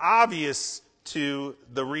obvious to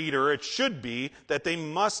the reader, it should be, that they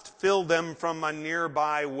must fill them from a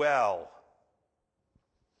nearby well.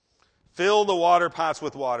 Fill the water pots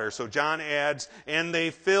with water. So John adds, and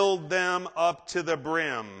they filled them up to the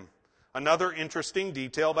brim. Another interesting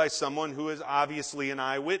detail by someone who is obviously an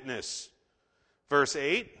eyewitness. Verse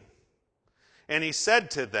 8, and he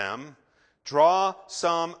said to them, draw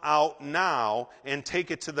some out now and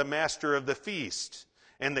take it to the master of the feast.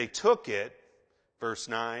 And they took it, verse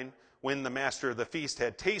 9, when the master of the feast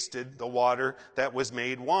had tasted the water that was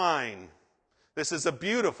made wine. This is a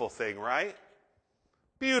beautiful thing, right?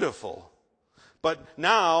 Beautiful. But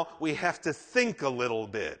now we have to think a little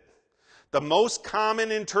bit. The most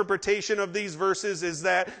common interpretation of these verses is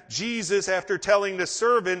that Jesus, after telling the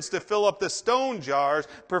servants to fill up the stone jars,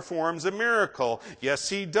 performs a miracle. Yes,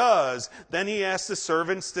 he does. Then he asks the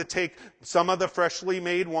servants to take some of the freshly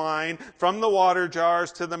made wine from the water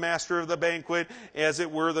jars to the master of the banquet, as it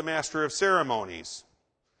were the master of ceremonies.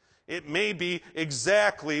 It may be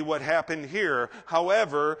exactly what happened here.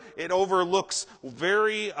 However, it overlooks a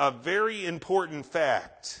very important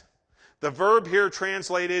fact. The verb here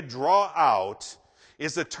translated draw out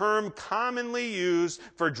is a term commonly used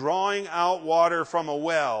for drawing out water from a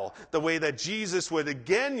well, the way that Jesus would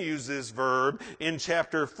again use this verb in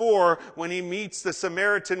chapter 4 when he meets the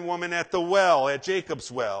Samaritan woman at the well, at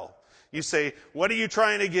Jacob's well. You say, what are you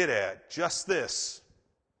trying to get at? Just this.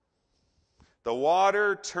 The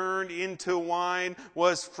water turned into wine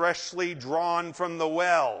was freshly drawn from the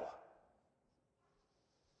well,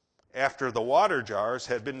 after the water jars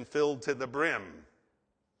had been filled to the brim.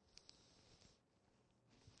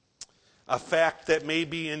 A fact that may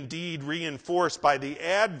be indeed reinforced by the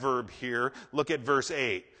adverb here. Look at verse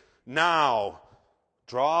 8. Now,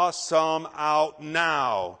 draw some out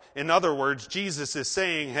now. In other words, Jesus is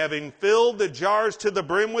saying, having filled the jars to the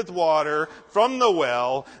brim with water from the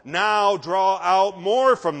well, now draw out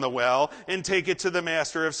more from the well and take it to the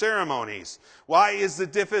master of ceremonies. Why is the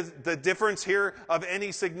difference here of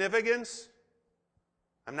any significance?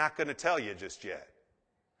 I'm not going to tell you just yet.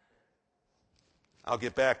 I'll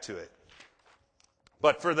get back to it.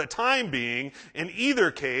 But for the time being, in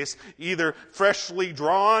either case, either freshly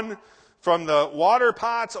drawn from the water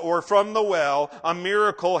pots or from the well, a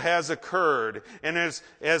miracle has occurred. And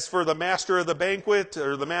as for the master of the banquet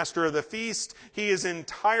or the master of the feast, he is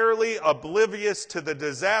entirely oblivious to the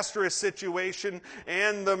disastrous situation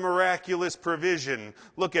and the miraculous provision.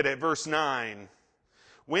 Look at it, verse 9.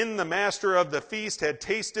 When the master of the feast had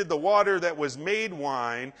tasted the water that was made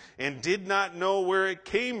wine and did not know where it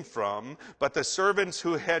came from, but the servants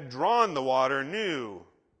who had drawn the water knew.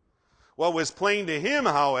 What was plain to him,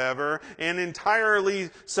 however, and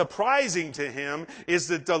entirely surprising to him, is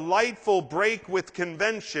the delightful break with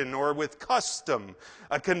convention or with custom,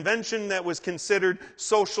 a convention that was considered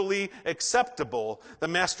socially acceptable. The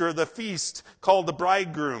master of the feast called the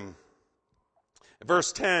bridegroom.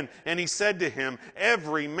 Verse 10, and he said to him,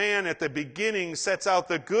 every man at the beginning sets out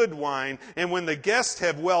the good wine, and when the guests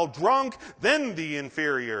have well drunk, then the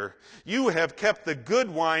inferior. You have kept the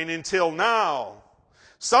good wine until now.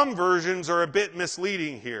 Some versions are a bit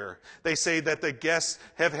misleading here. They say that the guests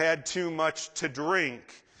have had too much to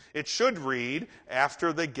drink. It should read,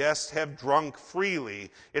 after the guests have drunk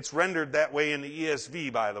freely. It's rendered that way in the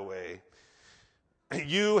ESV, by the way.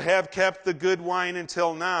 You have kept the good wine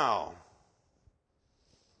until now.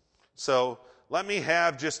 So let me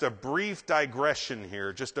have just a brief digression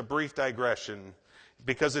here,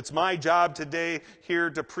 because it's my job today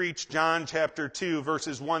here to preach John chapter 2,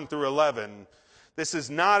 verses 1 through 11. This is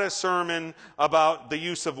not a sermon about the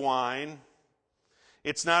use of wine.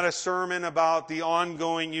 It's not a sermon about the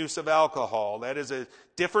ongoing use of alcohol. That is a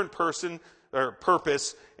different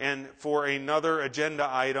purpose and for another agenda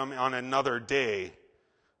item on another day.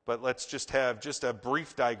 But let's just have just a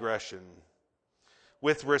brief digression.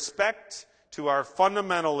 With respect to our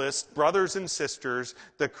fundamentalist brothers and sisters,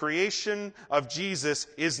 the creation of Jesus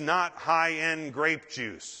is not high-end grape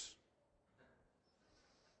juice.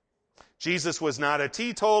 Jesus was not a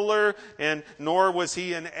teetotaler, and nor was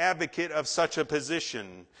he an advocate of such a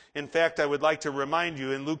position. In fact, I would like to remind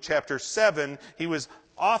you, in Luke chapter 7, he was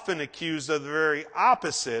often accused of the very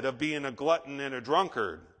opposite, of being a glutton and a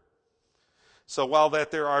drunkard. So while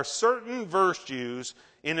that there are certain virtues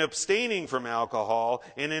in abstaining from alcohol,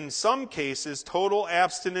 and in some cases total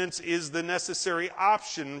abstinence is the necessary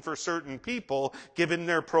option for certain people given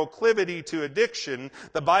their proclivity to addiction,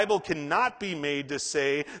 the Bible cannot be made to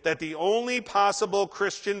say that the only possible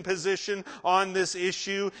Christian position on this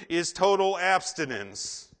issue is total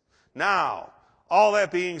abstinence. Now, all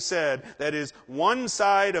that being said, that is one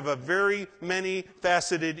side of a very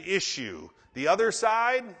many-faceted issue. The other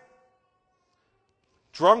side?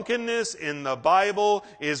 Drunkenness in the Bible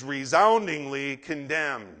is resoundingly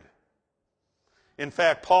condemned. In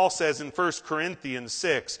fact, Paul says in 1 Corinthians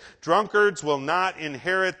 6, drunkards will not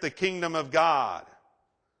inherit the kingdom of God.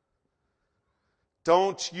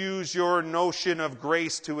 Don't use your notion of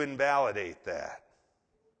grace to invalidate that.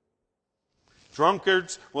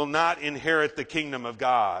 Drunkards will not inherit the kingdom of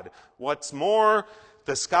God. What's more,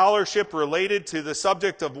 the scholarship related to the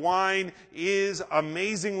subject of wine is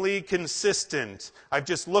amazingly consistent. I've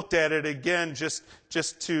just looked at it again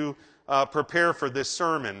just to prepare for this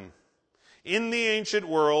sermon. In the ancient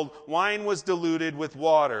world, wine was diluted with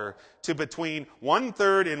water to between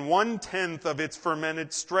 1/3 and 1/10 of its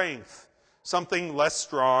fermented strength, something less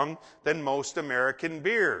strong than most American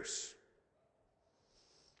beers.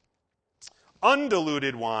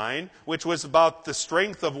 Undiluted wine, which was about the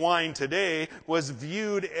strength of wine today, was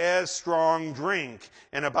viewed as strong drink.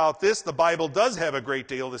 And about this, the Bible does have a great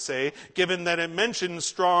deal to say, given that it mentions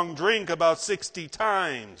strong drink about 60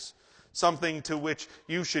 times, something to which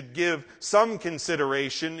you should give some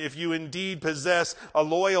consideration if you indeed possess a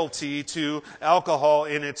loyalty to alcohol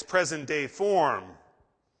in its present-day form.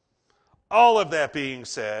 All of that being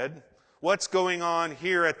said, what's going on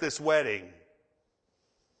here at this wedding?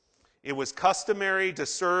 It was customary to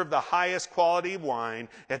serve the highest quality wine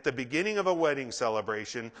at the beginning of a wedding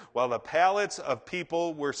celebration while the palates of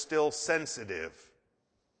people were still sensitive.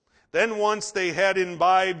 Then once they had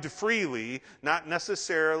imbibed freely, not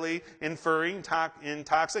necessarily inferring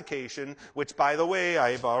intoxication, which, by the way,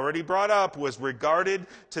 I've already brought up, was regarded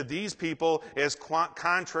to these people as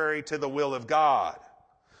contrary to the will of God.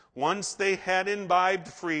 Once they had imbibed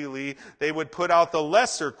freely, they would put out the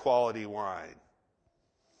lesser quality wine.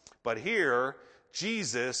 But here,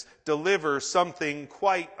 Jesus delivers something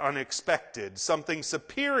quite unexpected, something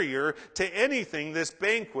superior to anything this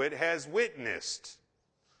banquet has witnessed.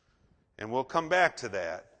 And we'll come back to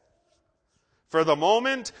that. For the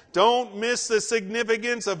moment, don't miss the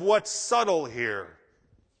significance of what's subtle here.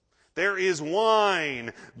 There is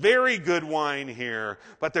wine, very good wine here,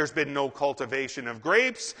 but there's been no cultivation of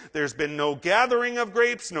grapes, there's been no gathering of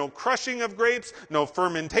grapes, no crushing of grapes, no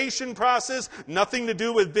fermentation process, nothing to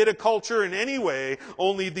do with viticulture in any way,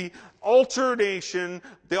 only the alteration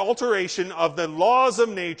of the laws of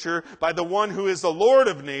nature by the one who is the Lord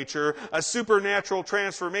of nature, a supernatural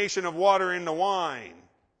transformation of water into wine.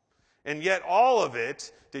 And yet all of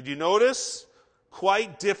it, did you notice?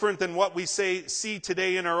 Quite different than what we see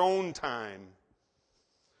today in our own time.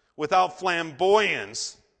 Without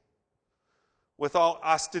flamboyance, without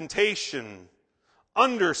ostentation,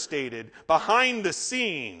 understated, behind the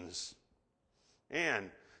scenes. And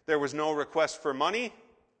there was no request for money.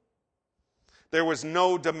 There was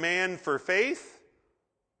no demand for faith.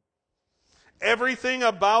 Everything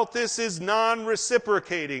about this is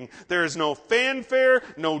non-reciprocating. There is no fanfare,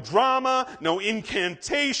 no drama, no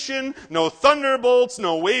incantation, no thunderbolts,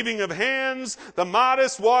 no waving of hands. The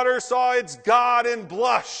modest water saw its God and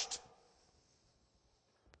blushed.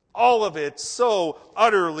 All of it so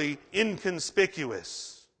utterly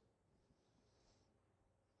inconspicuous.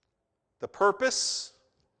 The purpose?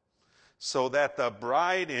 So that the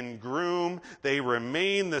bride and groom, they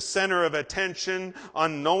remain the center of attention,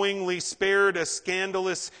 unknowingly spared a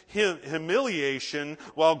scandalous humiliation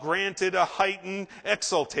while granted a heightened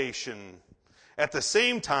exaltation. At the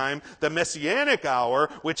same time, the messianic hour,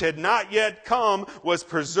 which had not yet come, was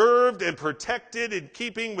preserved and protected in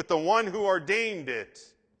keeping with the one who ordained it.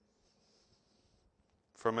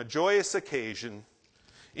 From a joyous occasion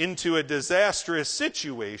into a disastrous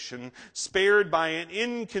situation, spared by an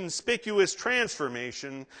inconspicuous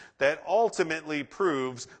transformation that ultimately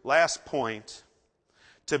proves, last point,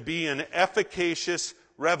 to be an efficacious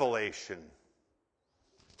revelation.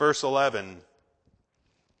 Verse 11.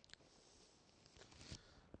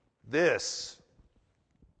 This,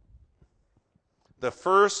 the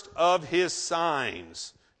first of his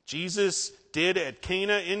signs, Jesus did at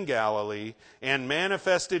Cana in Galilee and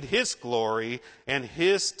manifested his glory, and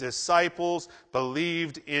his disciples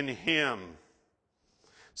believed in him.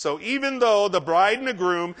 So even though the bride and the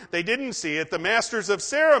groom, they didn't see it, the masters of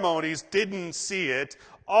ceremonies didn't see it,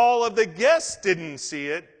 all of the guests didn't see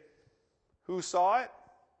it, who saw it?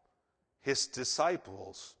 His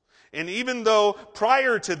disciples. And even though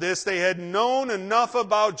prior to this they had known enough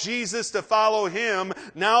about Jesus to follow him,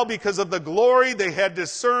 now because of the glory they had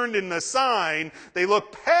discerned in the sign, they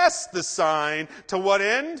looked past the sign to what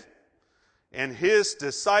end? And his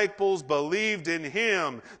disciples believed in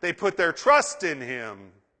him. They put their trust in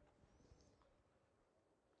him.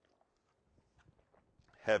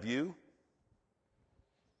 Have you?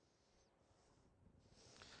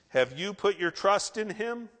 Have you put your trust in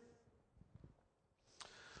him?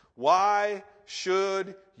 Why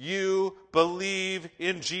should you believe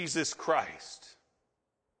in Jesus Christ?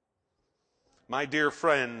 My dear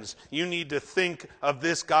friends, you need to think of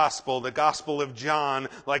this gospel, the Gospel of John,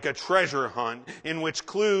 like a treasure hunt in which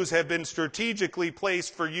clues have been strategically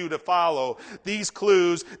placed for you to follow. These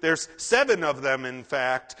clues, there's 7 of them in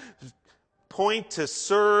fact, point to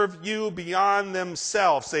serve you beyond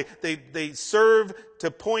themselves. They serve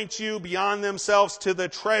to point you beyond themselves to the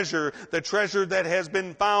treasure that has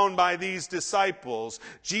been found by these disciples,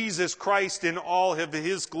 Jesus Christ in all of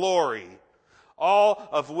his glory. All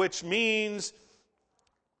of which means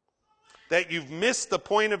that you've missed the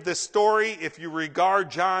point of this story if you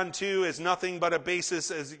regard John 2 as nothing but a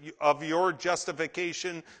basis of your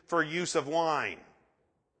justification for use of wine.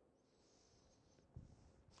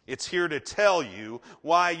 It's here to tell you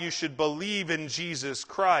why you should believe in Jesus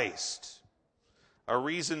Christ. A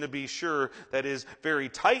reason to be sure that is very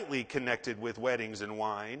tightly connected with weddings and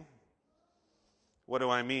wine. What do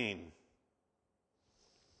I mean?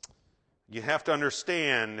 You have to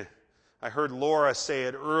understand, I heard Laura say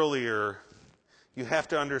it earlier, you have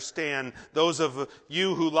to understand, those of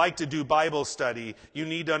you who like to do Bible study, you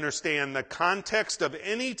need to understand the context of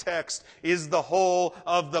any text is the whole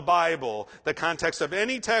of the Bible. The context of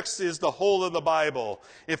any text is the whole of the Bible.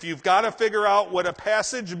 If you've got to figure out what a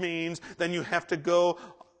passage means, then you have to go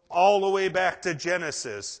all the way back to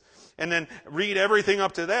Genesis. And then read everything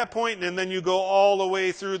up to that point, and then you go all the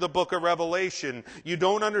way through the book of Revelation. You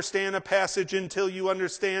don't understand a passage until you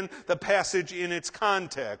understand the passage in its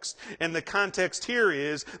context. And the context here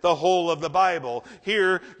is the whole of the Bible.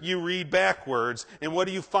 Here you read backwards. And what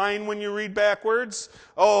do you find when you read backwards?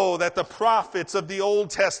 Oh, that the prophets of the Old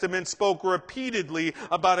Testament spoke repeatedly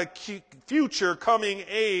about a future coming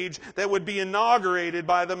age that would be inaugurated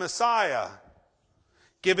by the Messiah.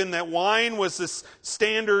 Given that wine was the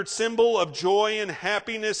standard symbol of joy and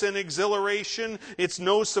happiness and exhilaration, it's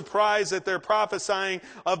no surprise that they're prophesying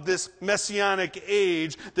of this messianic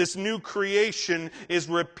age. This new creation is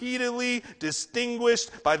repeatedly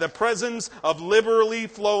distinguished by the presence of liberally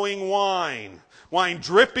flowing wine. Wine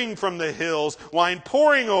dripping from the hills, wine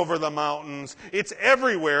pouring over the mountains. It's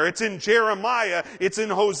everywhere. It's in Jeremiah, it's in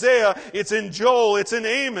Hosea, it's in Joel, it's in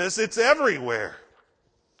Amos, it's everywhere.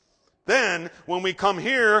 Then, when we come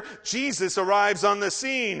here, Jesus arrives on the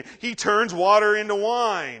scene. He turns water into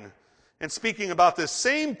wine. And speaking about this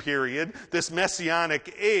same period, this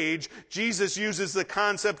messianic age, Jesus uses the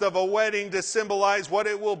concept of a wedding to symbolize what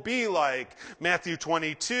it will be like. Matthew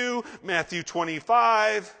 22, Matthew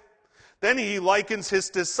 25. Then he likens his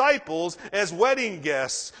disciples as wedding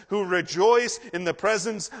guests who rejoice in the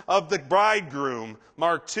presence of the bridegroom.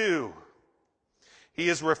 Mark 2. He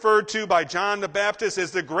is referred to by John the Baptist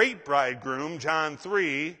as the great bridegroom, John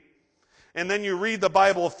 3. And then you read the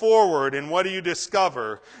Bible forward, and what do you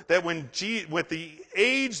discover? That with the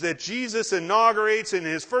age that Jesus inaugurates in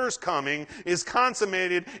his first coming is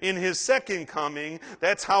consummated in his second coming.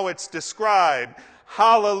 That's how it's described.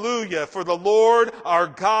 Hallelujah, for the Lord our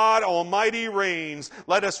God Almighty reigns.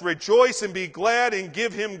 Let us rejoice and be glad and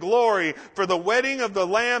give him glory. For the wedding of the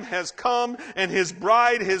Lamb has come, and his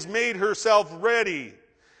bride has made herself ready.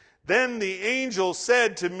 Then the angel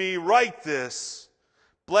said to me, write this.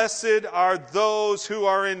 Blessed are those who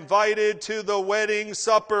are invited to the wedding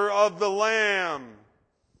supper of the Lamb.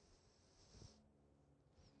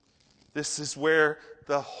 This is where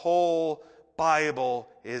the whole Bible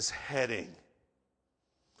is heading.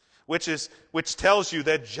 Which tells you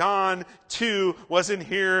that John 2 wasn't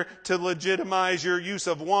here to legitimize your use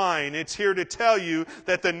of wine. It's here to tell you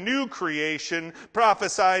that the new creation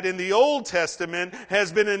prophesied in the Old Testament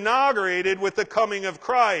has been inaugurated with the coming of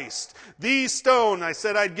Christ. These stone, I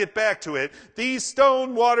said I'd get back to it, these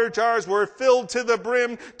stone water jars were filled to the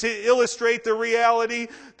brim to illustrate the reality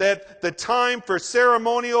that the time for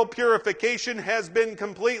ceremonial purification has been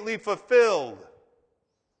completely fulfilled.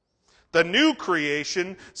 The new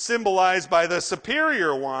creation, symbolized by the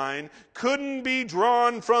superior wine, couldn't be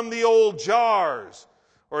drawn from the old jars.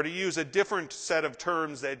 Or to use a different set of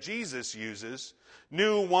terms that Jesus uses,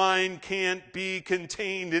 new wine can't be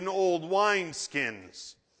contained in old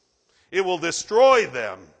wineskins. It will destroy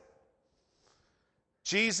them.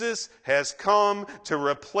 Jesus has come to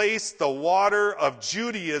replace the water of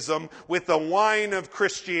Judaism with the wine of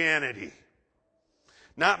Christianity.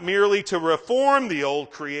 Not merely to reform the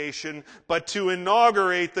old creation, but to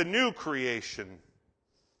inaugurate the new creation.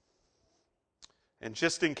 And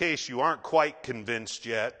just in case you aren't quite convinced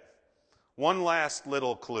yet, one last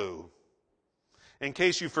little clue. In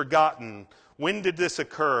case you've forgotten, when did this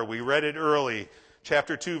occur? We read it early,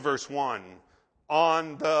 chapter 2, verse 1.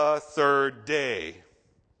 On the third day.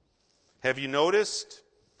 Have you noticed?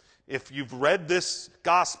 If you've read this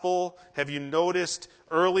gospel, have you noticed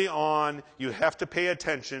early on, you have to pay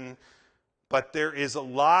attention, but there is a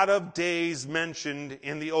lot of days mentioned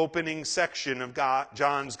in the opening section of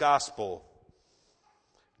John's gospel.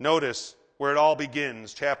 Notice where it all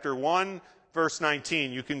begins. Chapter 1, verse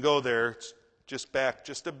 19. You can go there. Just back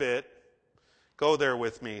just a bit. Go there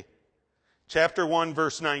with me. Chapter 1,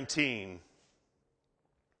 verse 19.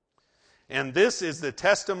 And this is the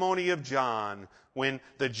testimony of John, when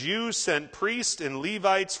the Jews sent priests and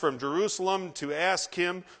Levites from Jerusalem to ask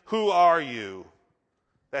him, who are you?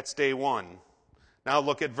 That's day 1. Now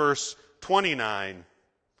look at verse 29.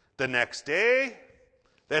 The next day,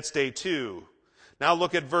 that's day 2. Now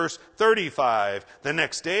look at verse 35. The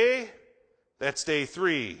next day, that's day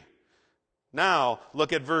 3. Now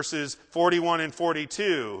look at verses 41 and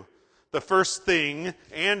 42. The first thing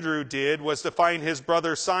Andrew did was to find his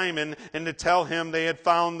brother Simon and to tell him they had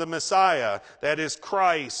found the Messiah. That is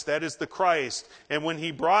Christ. That is the Christ. And when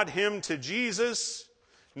he brought him to Jesus,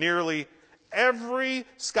 nearly every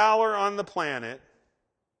scholar on the planet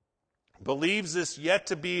believes this yet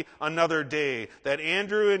to be another day, that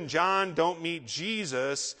Andrew and John don't meet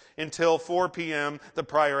Jesus until 4 p.m. the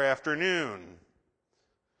prior afternoon.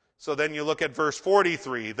 So then you look at verse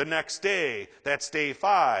 43, the next day, that's day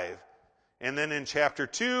 5. And then in chapter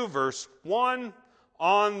 2, verse 1,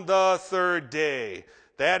 on the third day.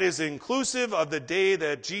 That is inclusive of the day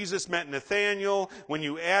that Jesus met Nathanael. When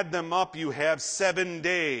you add them up, you have 7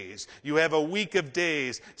 days. You have a week of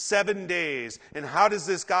days, 7 days. And how does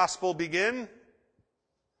this gospel begin?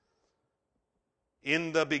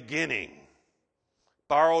 In the beginning.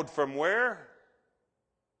 Borrowed from where?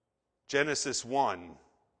 Genesis 1.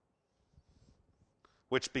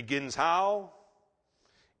 Which begins how?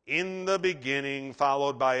 In the beginning,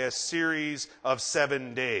 followed by a series of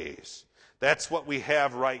 7 days. That's what we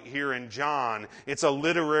have right here in John. It's a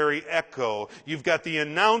literary echo. You've got the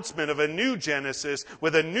announcement of a new Genesis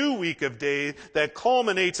with a new week of days that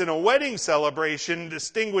culminates in a wedding celebration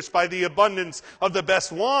distinguished by the abundance of the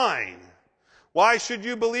best wine. Why should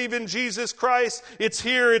you believe in Jesus Christ? It's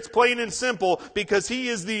here, it's plain and simple, because he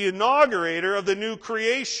is the inaugurator of the new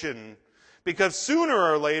creation. Because sooner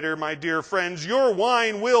or later, my dear friends, your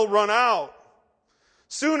wine will run out.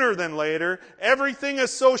 Sooner than later, everything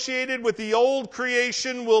associated with the old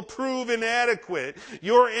creation will prove inadequate.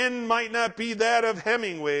 Your end might not be that of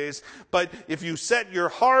Hemingway's, but if you set your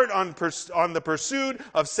heart on the pursuit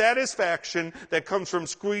of satisfaction that comes from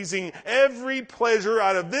squeezing every pleasure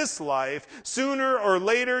out of this life, sooner or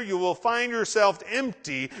later you will find yourself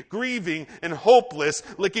empty, grieving, and hopeless,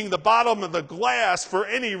 licking the bottom of the glass for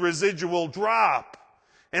any residual drop.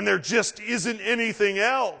 And there just isn't anything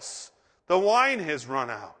else. The wine has run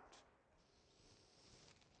out.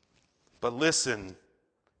 But listen,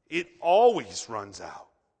 it always runs out.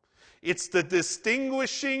 It's the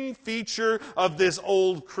distinguishing feature of this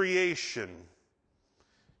old creation.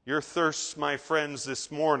 Your thirst, my friends,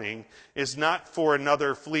 this morning is not for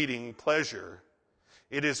another fleeting pleasure.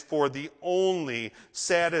 It is for the only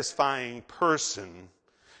satisfying person.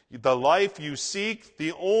 The life you seek,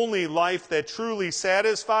 the only life that truly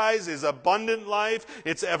satisfies, is abundant life.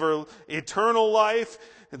 It's eternal life,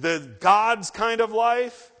 the God's kind of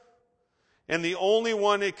life. And the only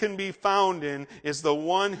one it can be found in is the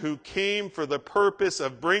one who came for the purpose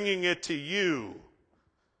of bringing it to you.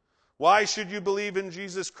 Why should you believe in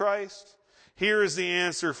Jesus Christ? Here is the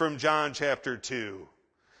answer from John chapter 2.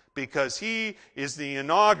 Because he is the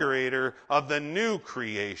inaugurator of the new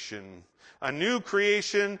creation. A new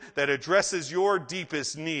creation that addresses your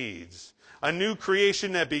deepest needs. A new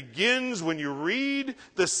creation that begins when you read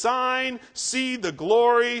the sign, see the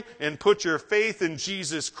glory, and put your faith in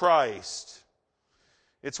Jesus Christ.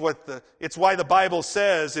 It's why the Bible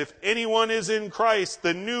says, if anyone is in Christ,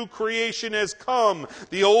 the new creation has come.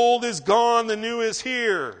 The old is gone, the new is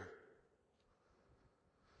here.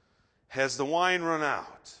 Has the wine run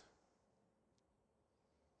out?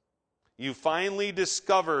 You finally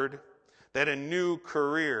discovered that a new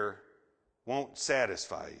career won't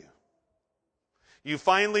satisfy you. You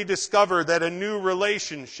finally discover that a new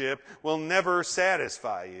relationship will never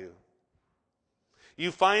satisfy you.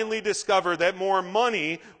 You finally discover that more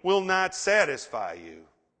money will not satisfy you.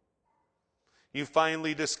 You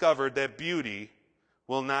finally discovered that beauty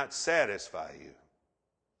will not satisfy you.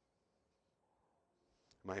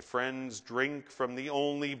 My friends, drink from the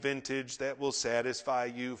only vintage that will satisfy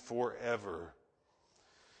you forever.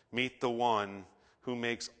 Meet the one who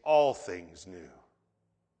makes all things new,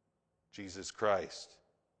 Jesus Christ.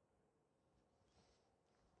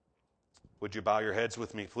 Would you bow your heads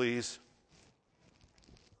with me, please?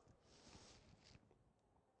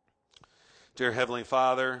 Dear Heavenly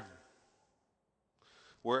Father,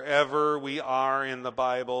 wherever we are in the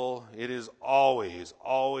Bible, it is always,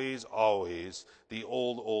 always, always the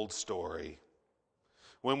old story.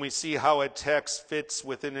 When we see how a text fits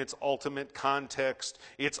within its ultimate context,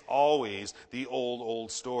 it's always the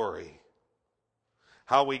old story.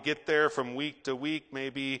 How we get there from week to week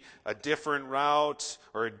may be a different route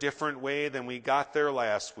or a different way than we got there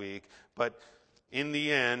last week, but in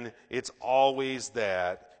the end, it's always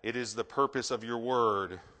that. It is the purpose of your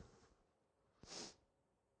word.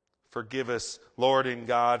 Forgive us, Lord and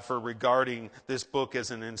God, for regarding this book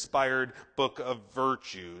as an inspired book of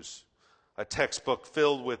virtues. A textbook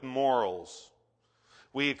filled with morals.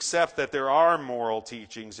 We accept that there are moral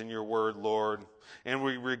teachings in your word, Lord, and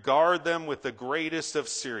we regard them with the greatest of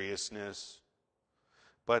seriousness.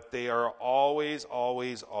 But they are always,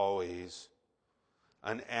 always, always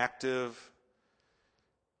an active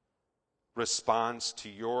response to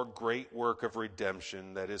your great work of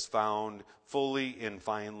redemption that is found fully and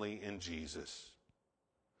finally in Jesus.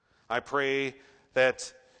 I pray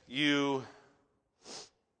that you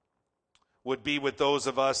would be with those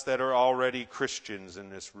of us that are already Christians in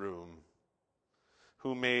this room,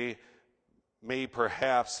 who may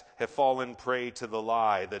perhaps have fallen prey to the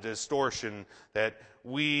lie, the distortion that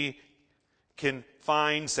we can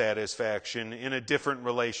find satisfaction in a different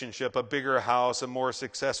relationship, a bigger house, a more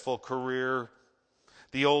successful career.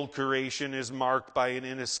 The old creation is marked by an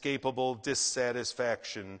inescapable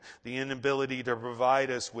dissatisfaction, the inability to provide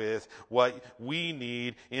us with what we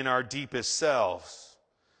need in our deepest selves.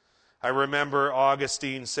 I remember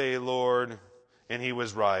Augustine say, Lord, and he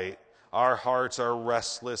was right, our hearts are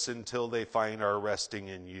restless until they find our resting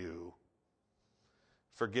in you.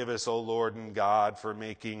 Forgive us, O Lord and God, for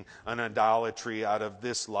making an idolatry out of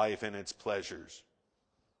this life and its pleasures.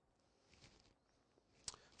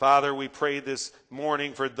 Father, we pray this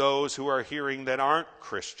morning for those who are hearing that aren't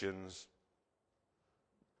Christians,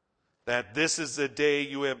 that this is the day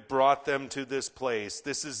you have brought them to this place.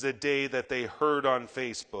 This is the day that they heard on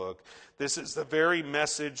Facebook. This is the very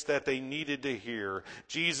message that they needed to hear.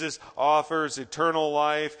 Jesus offers eternal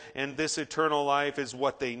life, and this eternal life is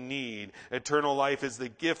what they need. Eternal life is the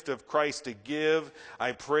gift of Christ to give.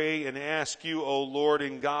 I pray and ask you, O Lord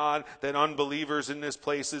and God, that unbelievers in this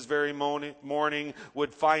place this very morning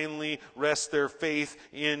would finally rest their faith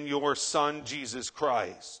in your Son, Jesus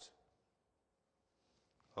Christ.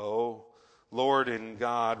 Oh, Lord and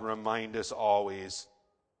God, remind us always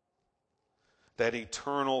that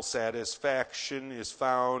eternal satisfaction is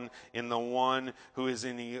found in the one who is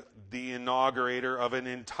the inaugurator of an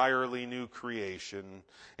entirely new creation.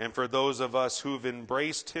 And for those of us who've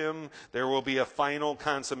embraced him, there will be a final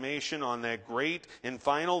consummation on that great and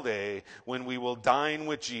final day when we will dine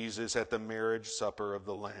with Jesus at the marriage supper of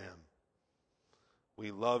the Lamb. We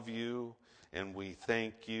love you and we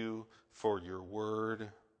thank you for your word.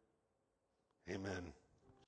 Amen.